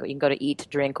Wild. You can go to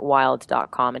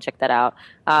eatdrinkwild.com and check that out.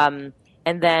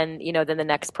 And then, then the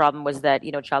next problem was that,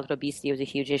 childhood obesity was a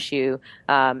huge issue,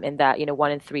 and that,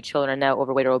 1 in 3 children are now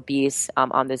overweight or obese,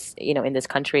 on this, in this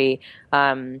country.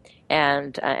 And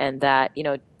that,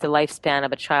 the lifespan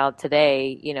of a child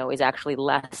today, is actually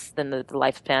less than the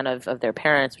lifespan of their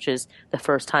parents, which is the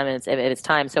first time in its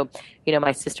time. So,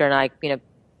 my sister and I,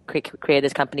 created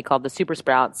this company called the Super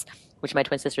Sprouts, which my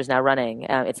twin sister is now running.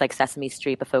 It's like Sesame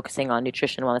Street, but focusing on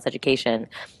nutrition, wellness, education.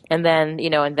 And then,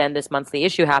 this monthly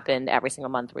issue happened every single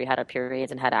month where we had our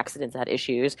periods and had accidents, had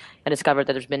issues, and discovered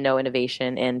that there's been no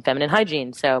innovation in feminine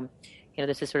hygiene. So,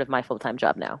 this is sort of my full-time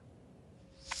job now.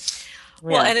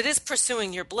 Well, and it is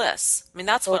pursuing your bliss. I mean,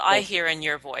 that's what I hear in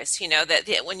your voice,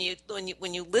 that when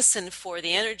you listen for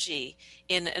the energy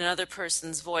in another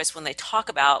person's voice, when they talk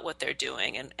about what they're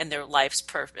doing and their life's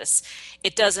purpose,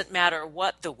 it doesn't matter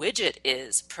what the widget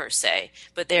is per se,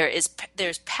 but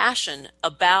there's passion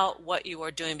about what you are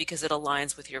doing because it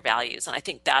aligns with your values. And I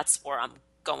think that's where I'm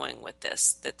going with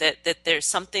this, that there's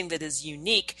something that is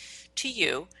unique to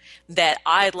you that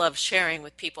I love sharing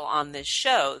with people on this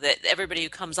show, that everybody who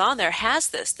comes on there has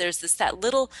this. There's that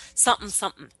little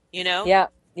something, Yeah.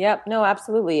 No,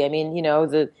 absolutely. I mean,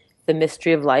 the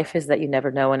mystery of life is that you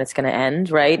never know when it's going to end,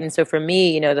 right? And so for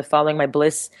me, the following my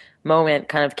bliss moment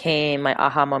kind of came, my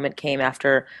aha moment came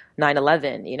after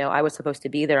 9/11. I was supposed to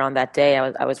be there on that day.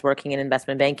 I was working in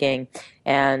investment banking,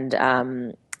 and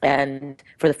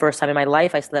for the first time in my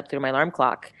life, I slept through my alarm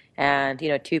clock. And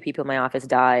 2 people in my office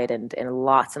died, and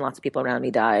lots and lots of people around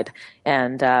me died,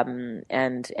 and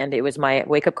it was my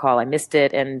wake up call. I missed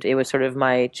it, and it was sort of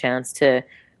my chance to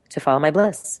follow my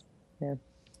bliss. Yeah.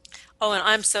 Oh, and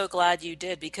I'm so glad you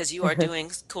did, because you are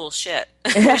doing cool shit.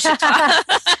 Thank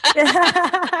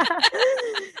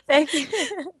you.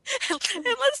 And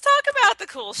let's talk about the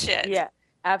cool shit. Yeah,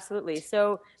 absolutely.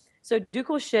 So So Do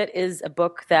Cool Shit is a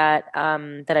book that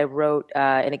that I wrote,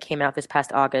 and it came out this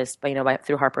past August, through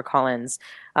HarperCollins.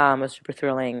 It was super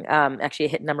thrilling. Actually,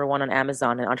 it hit #1 on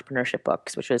Amazon in entrepreneurship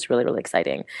books, which was really, really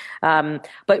exciting.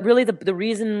 But really, the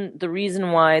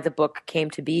reason why the book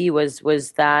came to be was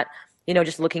that,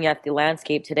 just looking at the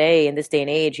landscape today in this day and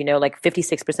age, like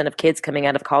 56% of kids coming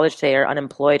out of college today are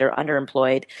unemployed or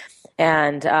underemployed.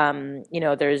 And,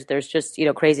 there's just,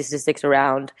 crazy statistics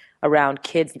around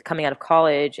kids coming out of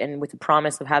college and with the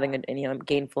promise of having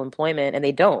gainful employment, and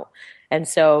they don't. And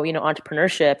so,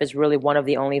 entrepreneurship is really one of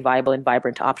the only viable and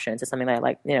vibrant options. It's something that I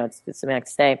like, it's something I like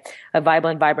to say, viable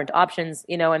and vibrant options,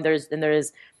 and there's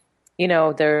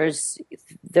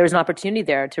an opportunity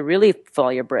there to really follow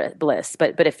your bliss.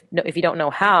 But if you don't know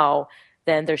how,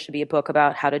 then there should be a book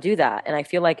about how to do that. And I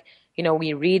feel like,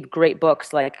 we read great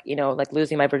books like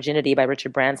Losing My Virginity by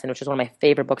Richard Branson, which is one of my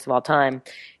favorite books of all time.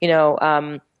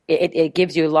 It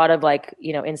gives you a lot of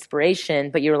inspiration,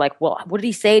 but you're like, well, what did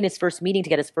he say in his first meeting to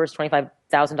get his first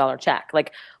 $25,000 check?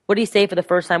 Like, what did he say for the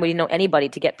first time when he didn't know anybody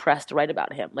to get press to write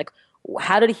about him? Like,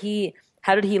 how did he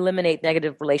eliminate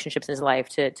negative relationships in his life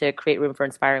to create room for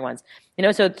inspiring ones?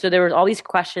 So there were all these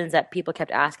questions that people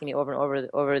kept asking me over and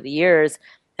over the years.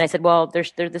 And I said, well,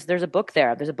 there's a book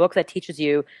there. There's a book that teaches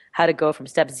you how to go from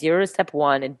step 0 to step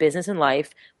 1 in business and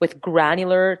life with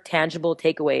granular, tangible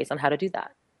takeaways on how to do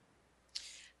that.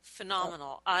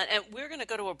 Phenomenal. And we're going to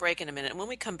go to a break in a minute. And when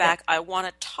we come back, I want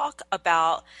to talk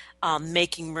about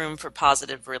making room for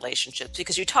positive relationships,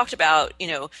 because you talked about,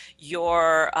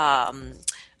 your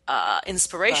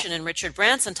inspiration in Richard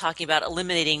Branson talking about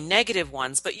eliminating negative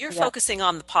ones, but you're focusing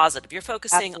on the positive. You're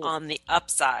focusing on the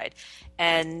upside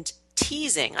and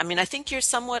teasing. I mean, I think you're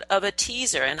somewhat of a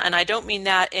teaser, and I don't mean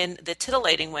that in the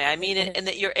titillating way. I mean it in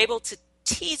that you're able to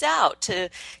tease out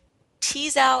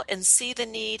and see the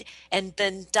need and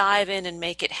then dive in and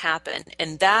make it happen.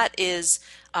 And that is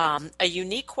a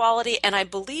unique quality, and I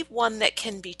believe one that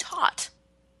can be taught.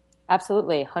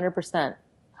 Absolutely. 100%.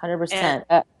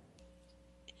 100%.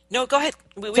 No, go ahead.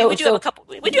 We do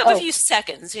have a few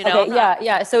seconds, Okay,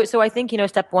 yeah. So I think,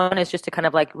 step 1 is just to kind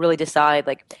of really decide,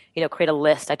 create a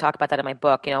list. I talk about that in my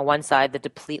book. One side, the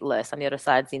deplete list. On the other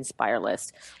side is the inspire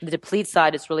list. The deplete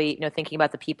side is really, thinking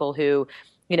about the people who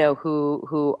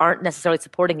aren't necessarily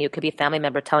supporting you. It could be a family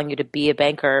member telling you to be a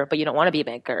banker, but you don't want to be a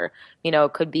banker.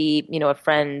 It could be, a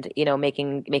friend,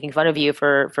 making fun of you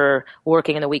for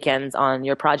working in the weekends on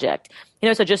your project.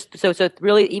 So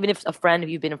really, even if a friend who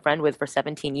you've been a friend with for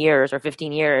 17 years or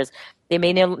 15 years, they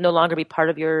may no longer be part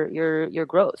of your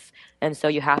growth. And so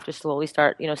you have to slowly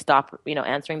start, stop,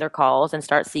 answering their calls and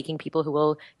start seeking people who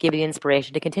will give you the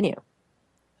inspiration to continue.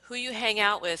 Who you hang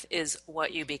out with is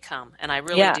what you become. And I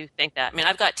really do think that. I mean,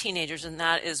 I've got teenagers, and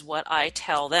that is what I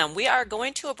tell them. We are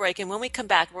going to a break, and when we come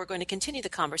back, we're going to continue the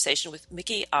conversation with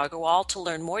Miki Agrawal. To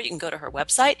learn more, you can go to her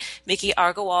website,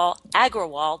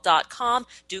 MikiAgrawal.com,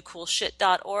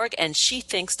 docoolshit.org, and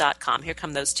shethinks.com. Here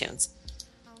come those tunes.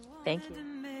 Thank you.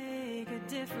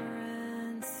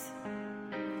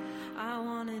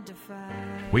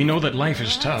 We know that life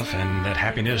is tough and that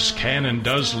happiness can and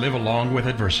does live along with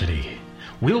adversity.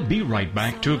 We'll be right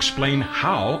back to explain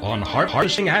how on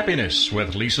Harvesting Happiness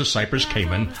with Lisa Cypers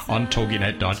Kamen on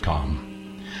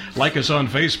TogiNet.com. Like us on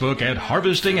Facebook at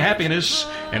Harvesting Happiness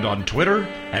and on Twitter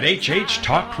at HH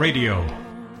Talk Radio.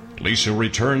 Lisa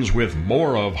returns with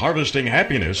more of Harvesting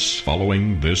Happiness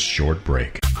following this short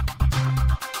break.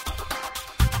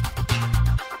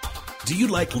 Do you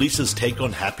like Lisa's take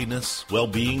on happiness,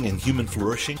 well-being, and human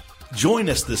flourishing? Join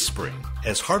us this spring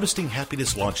as Harvesting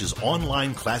Happiness launches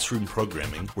online classroom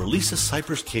programming where Lisa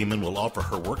Cypers Kamen will offer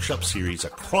her workshop series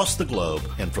across the globe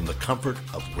and from the comfort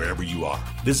of wherever you are.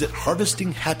 Visit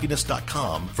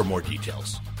harvestinghappiness.com for more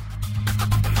details.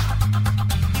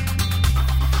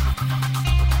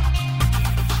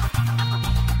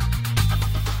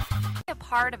 A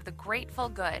part of the Grateful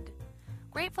Good.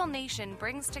 Grateful Nation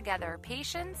brings together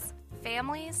patients,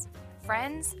 families,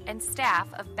 friends, and staff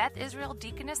of Beth Israel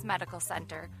Deaconess Medical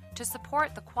Center to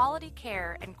support the quality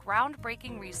care and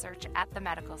groundbreaking research at the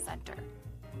medical center.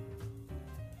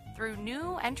 Through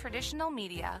new and traditional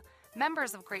media,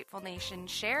 members of Grateful Nation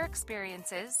share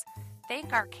experiences,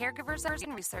 thank our caregivers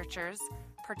and researchers,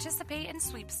 participate in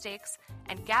sweepstakes,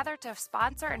 and gather to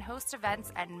sponsor and host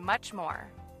events and much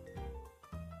more.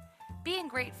 Being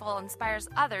grateful inspires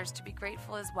others to be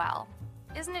grateful as well.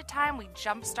 Isn't it time we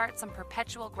jumpstart some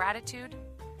perpetual gratitude?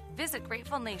 Visit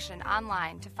Grateful Nation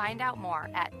online to find out more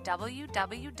at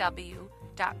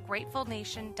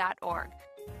www.gratefulnation.org.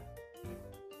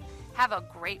 Have a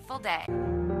grateful day.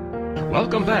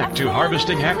 Welcome back to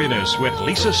Harvesting Happiness with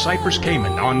Lisa Cypers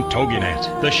Kamen on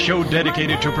TogiNet, the show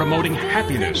dedicated to promoting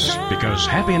happiness, because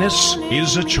happiness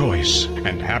is a choice,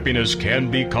 and happiness can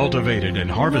be cultivated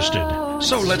and harvested.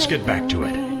 So let's get back to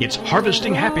it. It's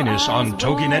Harvesting Happiness on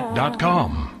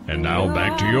TogiNet.com. And now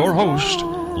back to your host,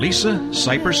 Lisa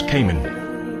Cypers Kamen.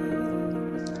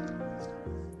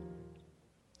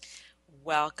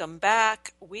 Welcome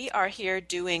back. We are here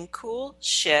doing cool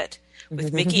shit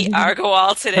with Miki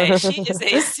Agarwal today. She is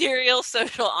a serial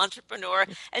social entrepreneur,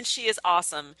 and she is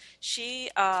awesome. She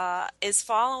is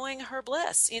following her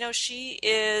bliss. You know, she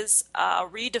is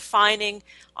redefining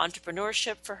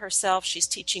entrepreneurship for herself. She's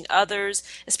teaching others,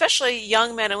 especially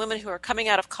young men and women who are coming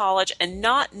out of college and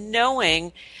not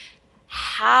knowing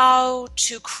how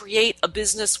to create a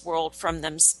business world for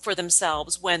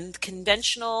themselves when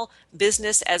conventional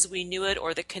business as we knew it,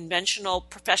 or the conventional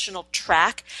professional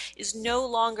track, is no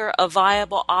longer a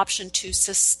viable option to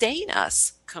sustain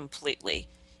us completely.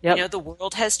 Yep. You know, the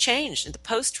world has changed. The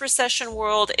post-recession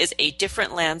world is a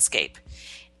different landscape.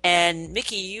 And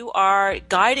Miki, you are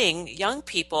guiding young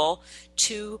people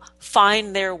to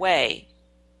find their way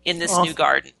in this new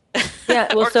garden.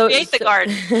 Yeah, well, or create the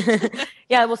garden.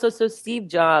 Yeah, well, so Steve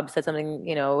Jobs said something,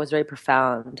 you know, was very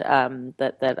profound,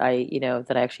 that I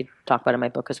actually talk about in my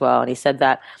book as well. And he said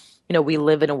that, you know, we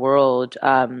live in a world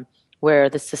where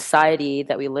the society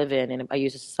that we live in, and I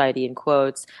use a society in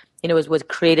quotes, you know, was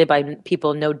created by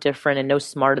people no different and no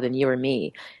smarter than you or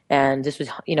me. And this was,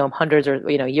 you know, hundreds or,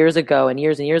 you know, years ago and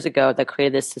years ago that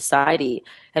created this society.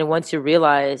 And once you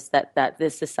realize that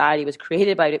this society was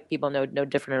created by people no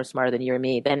different or smarter than you or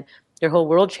me, then your whole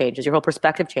world changes, your whole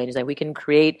perspective changes. Like, we can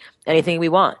create anything we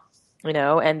want, you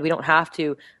know, and we don't have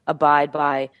to abide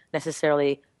by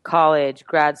necessarily college,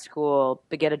 grad school,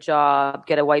 get a job,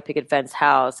 get a white picket fence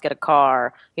house, get a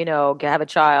car, you know, have a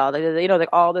child, you know, like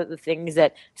all the things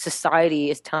that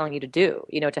society is telling you to do,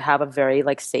 you know, to have a very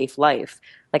like safe life.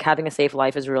 Like, having a safe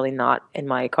life is really not in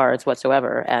my cards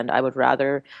whatsoever. And I would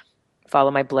rather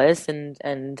follow my bliss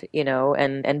and you know,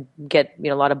 and get, you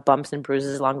know, a lot of bumps and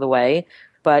bruises along the way,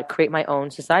 but create my own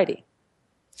society.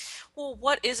 Well,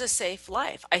 what is a safe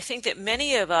life? I think that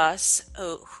many of us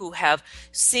who have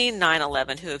seen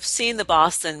 9/11, who have seen the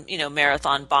Boston, you know,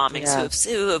 marathon bombings,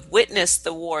 who have witnessed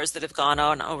the wars that have gone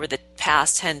on over the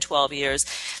past 10, 12 years,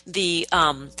 the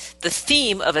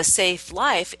theme of a safe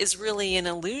life is really an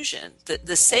illusion.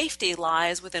 The safety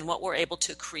lies within what we're able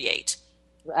to create.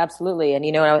 Absolutely. And,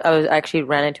 you know, I actually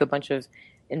ran into a bunch of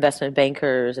investment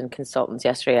bankers and consultants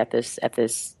yesterday at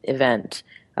this event.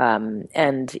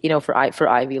 And, you know, for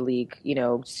Ivy League, you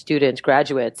know, students,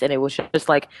 graduates, and it was just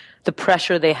like the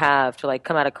pressure they have to like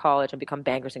come out of college and become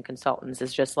bankers and consultants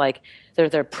is just like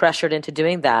they're pressured into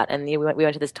doing that. And we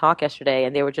went to this talk yesterday,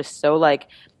 and they were just so like,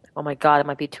 oh my God, it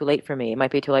might be too late for me. It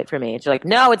might be too late for me. It's like,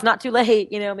 no, it's not too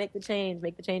late. You know, make the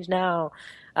change now.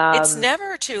 It's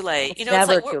never too late. You know,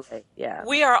 never it's like too late. Yeah.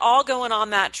 We are all going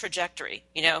on that trajectory,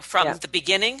 you know, from the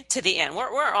beginning to the end.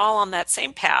 We're all on that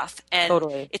same path, and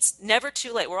totally. It's never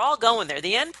too late. We're all going there.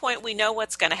 The end point, we know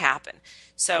what's going to happen.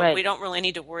 So we don't really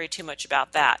need to worry too much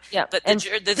about that. Yeah. But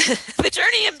the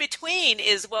journey in between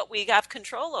is what we have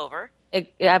control over.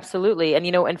 Absolutely. And,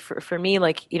 you know, and for me,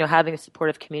 like, you know, having a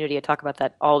supportive community, I talk about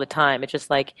that all the time. It's just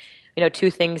like, you know,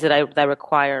 two things that I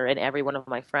require in every one of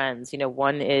my friends. You know,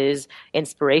 one is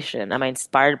inspiration. Am I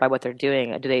inspired by what they're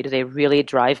doing? Do they really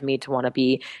drive me to want to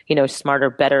be, you know, smarter,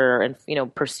 better, and, you know,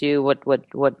 pursue what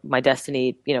my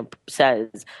destiny, you know,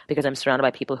 says, because I'm surrounded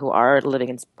by people who are living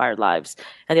inspired lives.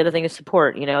 And the other thing is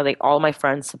support. You know, all my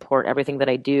friends support everything that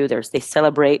I do. They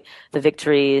celebrate the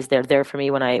victories. They're there for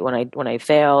me when I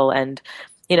fail. And,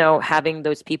 you know, having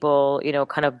those people, you know,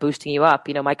 kind of boosting you up.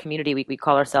 You know, my community, we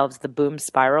call ourselves the boom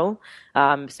spiral.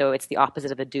 So it's the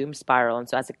opposite of a doom spiral. And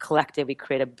so as a collective, we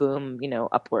create a boom, you know,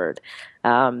 upward.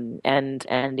 And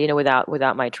you know,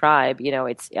 without my tribe, you know,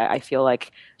 I feel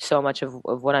like so much of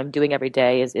what I'm doing every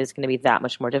day is going to be that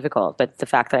much more difficult. But the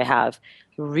fact that I have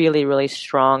really, really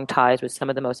strong ties with some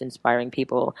of the most inspiring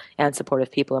people and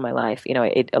supportive people in my life, you know,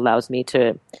 it allows me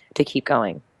to keep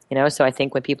going. You know, so I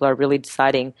think when people are really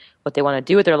deciding what they want to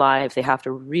do with their lives, they have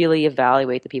to really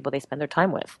evaluate the people they spend their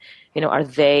time with. You know, are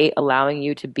they allowing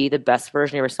you to be the best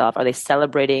version of yourself? Are they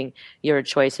celebrating your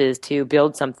choices to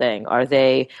build something? Are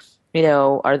they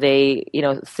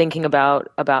thinking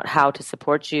about how to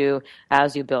support you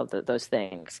as you build those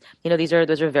things? You know,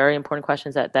 those are very important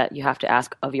questions that you have to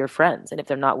ask of your friends. And if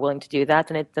they're not willing to do that,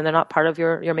 then they're not part of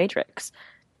your matrix.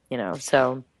 You know,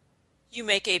 so. You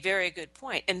make a very good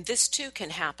point. And this too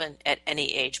can happen at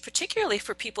any age, particularly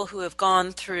for people who have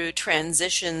gone through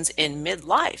transitions in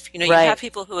midlife. You know, you Right. have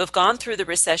people who have gone through the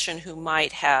recession who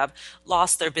might have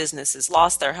lost their businesses,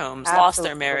 lost their homes, lost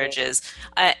their Absolutely. marriages,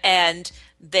 and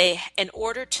in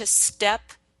order to step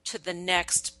to the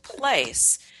next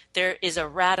place, there is a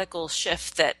radical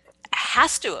shift that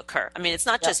has to occur. I mean, it's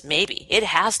not Yep. just maybe, it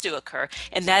has to occur.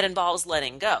 And that involves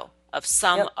letting go of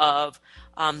some Yep. of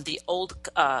the old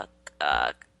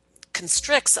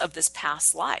constricts of this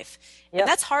past life. Yep. And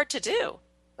that's hard to do.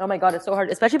 Oh my God, it's so hard,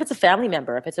 especially if it's a family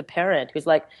member, if it's a parent who's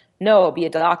like, no, be a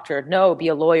doctor, no, be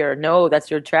a lawyer, no,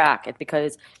 that's your track. It's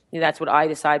because that's what I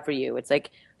decide for you. It's like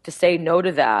to say no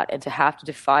to that and to have to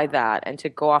defy that and to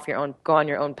go on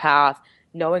your own path,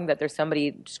 knowing that there's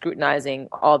somebody scrutinizing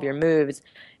all of your moves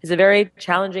is a very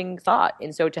challenging thought.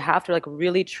 And so to have to like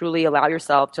really truly allow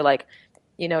yourself to like,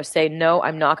 say, no,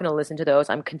 I'm not going to listen to those.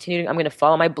 I'm going to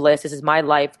follow my bliss. This is my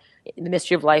life. The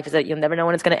mystery of life is that you'll never know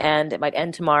when it's going to end. It might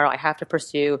end tomorrow. I have to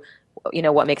pursue,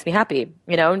 what makes me happy,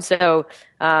 and so,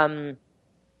 I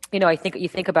think you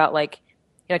think about like,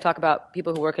 I talk about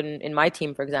people who work in my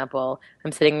team, for example.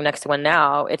 I'm sitting next to one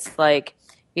now. It's like,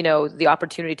 the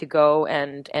opportunity to go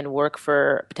and work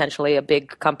for potentially a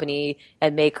big company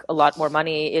and make a lot more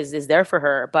money is there for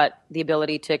her. But the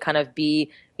ability to kind of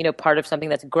be, part of something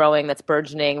that's growing, that's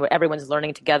burgeoning, where everyone's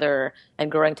learning together and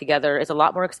growing together is a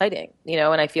lot more exciting,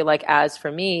 and I feel like as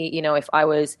for me, if I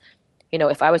was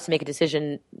to make a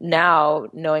decision now,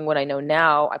 knowing what I know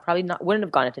now, I probably wouldn't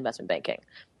have gone into investment banking,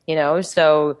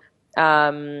 so,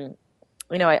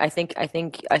 I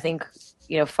think,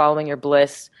 following your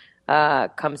bliss,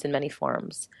 comes in many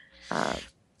forms.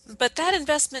 But that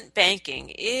investment banking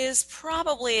is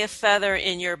probably a feather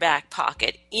in your back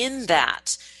pocket in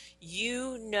that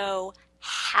you know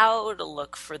how to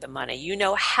look for the money. You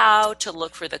know how to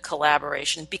look for the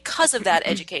collaboration because of that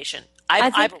education,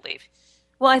 I believe.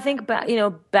 Well, I think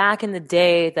back in the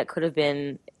day that could have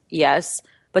been yes,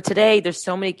 but today there's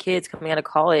so many kids coming out of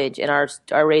college and are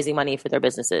raising money for their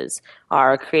businesses,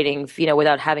 are creating,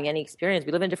 without having any experience.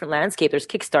 We live in a different landscape. There's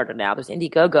Kickstarter now. There's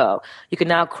Indiegogo. You can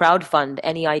now crowdfund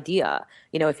any idea,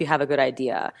 if you have a good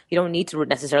idea. You don't need to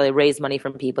necessarily raise money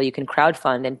from people. You can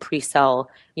crowdfund and pre-sell,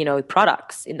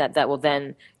 products in that will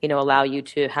then, allow you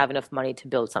to have enough money to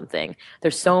build something.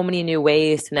 There's so many new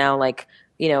ways to now, like,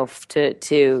 to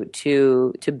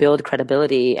build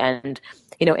credibility and,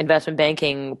 investment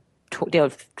banking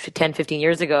 10, 15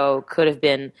 years ago could have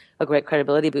been a great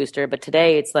credibility booster. But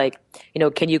today it's like,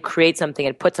 can you create something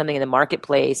and put something in the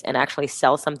marketplace and actually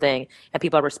sell something and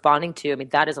people are responding to? I mean,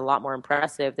 that is a lot more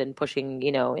impressive than pushing,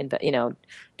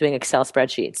 doing Excel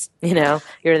spreadsheets,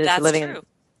 you're just That's living. true.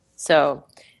 So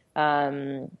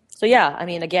yeah, I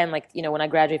mean, again, like, when I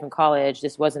graduated from college,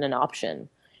 this wasn't an option.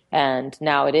 And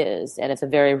now it is. And it's a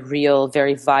very real,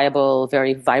 very viable,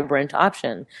 very vibrant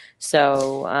option.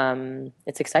 So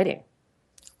it's exciting.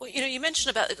 Well, you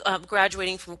mentioned about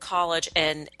graduating from college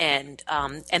and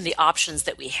the options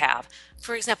that we have.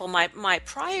 For example, my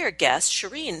prior guest,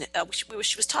 Shireen,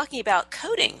 she was talking about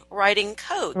coding, writing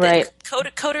code. Right.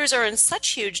 Coders are in such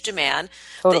huge demand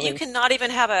Totally. that you can not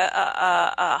even have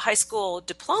a high school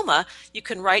diploma. You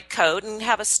can write code and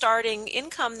have a starting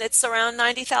income that's around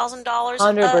 $90,000 a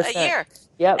 100%. year.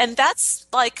 Yep. And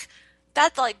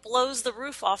that blows the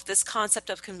roof off this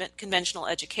concept of conventional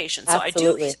education. So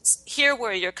Absolutely. I do hear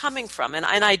where you're coming from, and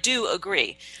I do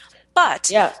agree.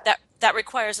 But Yeah. that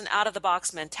requires an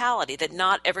out-of-the-box mentality that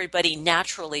not everybody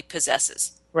naturally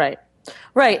possesses. Right.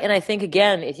 And I think,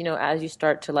 again, as you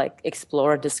start to like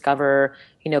explore, discover,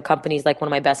 companies, like one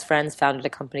of my best friends founded a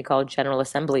company called General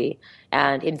Assembly.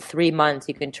 And in 3 months,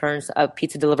 you can turn a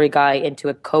pizza delivery guy into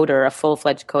a coder, a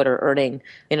full-fledged coder earning,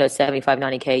 75,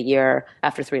 90K a year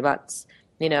after 3 months.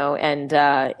 And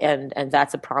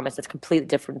that's a promise that's completely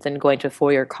different than going to a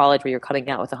 4-year college where you're coming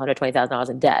out with $120,000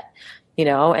 in debt,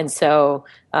 and so,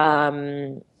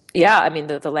 yeah, I mean,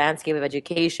 the landscape of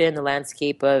education, the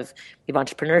landscape of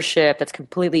entrepreneurship, that's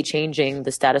completely changing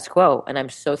the status quo. And I'm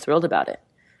so thrilled about it.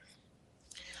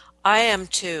 I am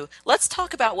too. Let's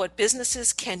talk about what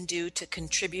businesses can do to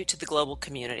contribute to the global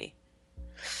community.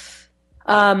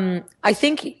 I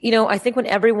think when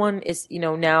everyone is,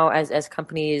 now as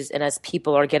companies and as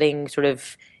people are getting sort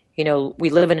of, we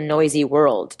live in a noisy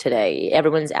world today.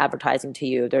 Everyone's advertising to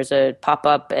you. There's a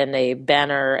pop-up and a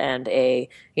banner and a,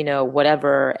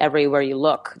 whatever, everywhere you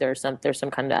look, there's some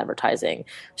kind of advertising.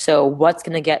 So what's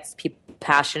going to get people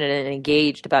passionate and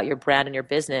engaged about your brand and your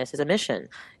business is a mission,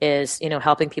 is,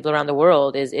 helping people around the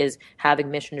world, is having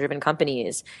mission-driven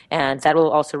companies. And that'll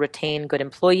also retain good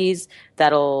employees.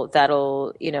 That'll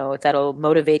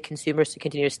motivate consumers to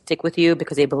continue to stick with you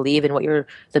because they believe in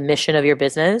the mission of your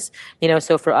business.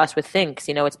 So for us with Thinx,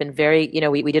 it's been very,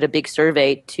 we did a big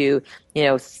survey to,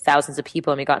 thousands of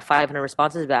people, and we got 500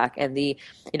 responses back. And the,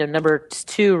 number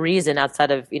 2 reason outside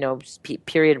of,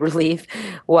 period relief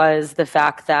was the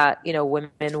fact that,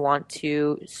 women want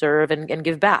to serve and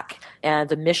give back. And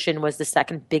the mission was the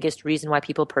second biggest reason why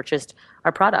people purchased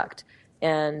our product.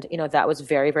 And, that was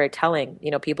very, very telling.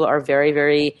 People are very,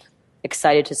 very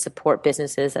excited to support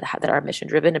businesses that are mission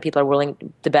driven, and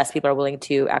the best people are willing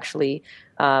to actually,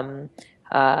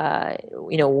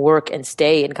 work and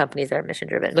stay in companies that are mission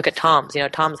driven. Look at Tom's.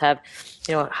 Tom's have,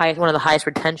 one of the highest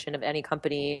retention of any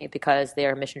company because they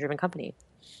are a mission driven company.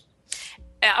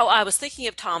 I was thinking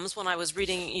of Tom's when I was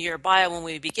reading your bio when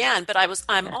we began, but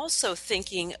I'm also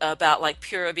thinking about like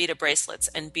Pura Vida bracelets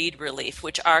and Bead Relief,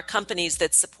 which are companies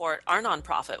that support our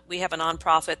nonprofit. We have a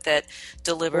nonprofit that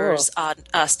delivers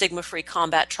stigma-free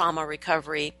combat trauma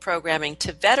recovery programming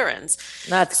to veterans.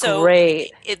 That's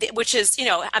great. Which is,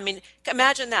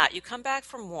 imagine that. You come back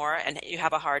from war and you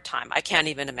have a hard time. I can't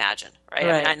even imagine, right?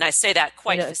 And I say that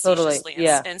quite facetiously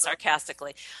and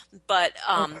sarcastically. But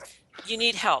you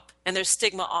need help, and there's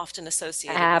stigma often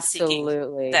associated with seeking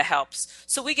the helps.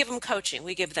 So we give them coaching.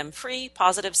 We give them free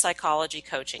positive psychology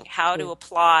coaching, how to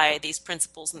apply these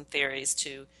principles and theories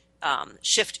to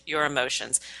shift your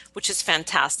emotions, which is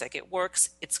fantastic. It works.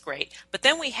 It's great. But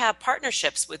then we have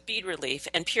partnerships with Bead Relief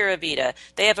and Pura Vida.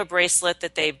 They have a bracelet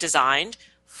that they've designed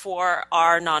for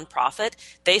our nonprofit.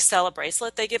 They sell a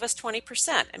bracelet, they give us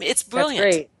 20%. It's brilliant.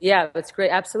 That's great. Yeah, that's great.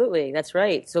 Absolutely. That's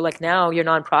right. So like now your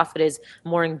nonprofit is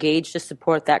more engaged to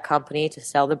support that company to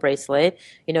sell the bracelet.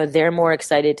 They're more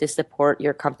excited to support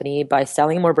your company by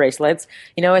selling more bracelets.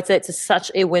 It's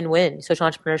such a win-win. Social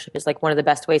entrepreneurship is like one of the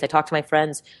best ways. I talk to my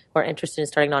friends who are interested in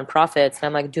starting nonprofits, and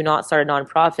I'm like, do not start a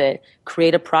nonprofit.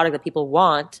 Create a product that people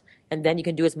want, and then you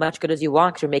can do as much good as you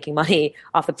want because you're making money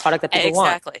off the product that people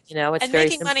want. It's and very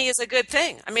making money is a good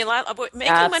thing. Making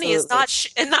money is not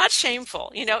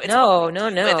shameful. It's no.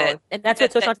 And that's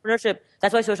what social entrepreneurship.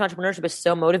 That's why social entrepreneurship is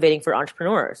so motivating for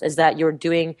entrepreneurs. Is that you're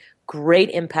doing great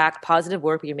impact, positive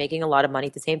work, but you're making a lot of money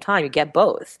at the same time. You get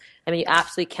both. You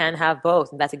absolutely can have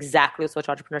both, and that's exactly what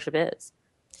social entrepreneurship is.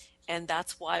 And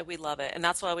that's why we love it. And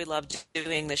that's why we love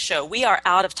doing this show. We are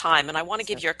out of time, and I want to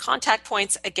give your contact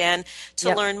points again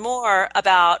to learn more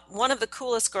about one of the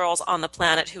coolest girls on the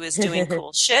planet who is doing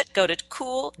cool shit. Go to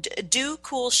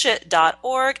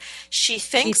docoolshit.org. She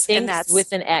thinks, and that's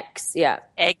with an X. Yeah.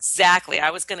 Exactly.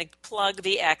 I was going to plug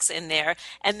the X in there.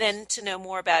 And then to know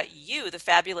more about you, the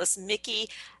fabulous Miki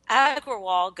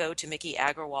Agrawal, go to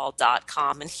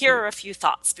MikiAgrawal.com. And here are a few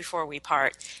thoughts before we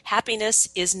part. Happiness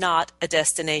is not a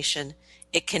destination.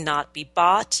 It cannot be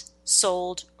bought,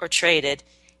 sold, or traded.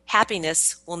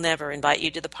 Happiness will never invite you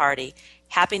to the party.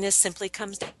 Happiness simply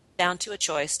comes down to a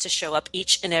choice to show up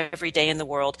each and every day in the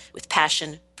world with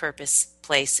passion, purpose,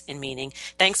 place, and meaning.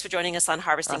 Thanks for joining us on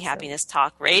Harvesting Happiness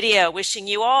Talk Radio. Wishing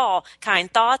you all kind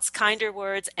thoughts, kinder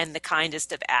words, and the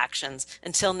kindest of actions.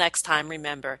 Until next time,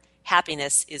 remember,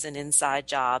 happiness is an inside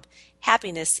job.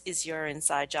 Happiness is your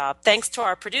inside job. Thanks to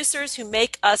our producers who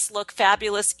make us look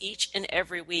fabulous each and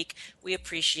every week. We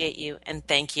appreciate you and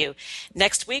thank you.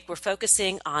 Next week, we're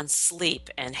focusing on sleep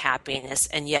and happiness.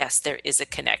 And yes, there is a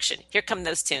connection. Here come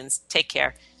those tunes. Take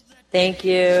care. Thank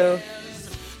you.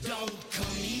 Don't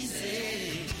come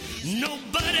easy.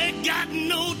 Nobody got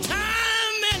no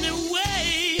time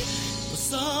anyway. But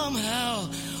somehow...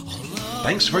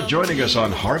 Thanks for joining us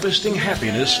on Harvesting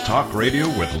Happiness Talk Radio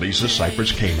with Lisa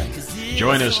Cypers Kamen.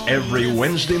 Join us every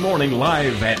Wednesday morning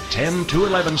live at 10 to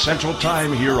 11 Central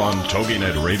Time here on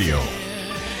TogiNet Radio.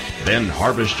 Then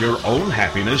harvest your own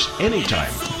happiness anytime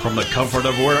from the comfort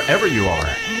of wherever you are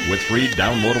with free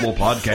downloadable podcasts.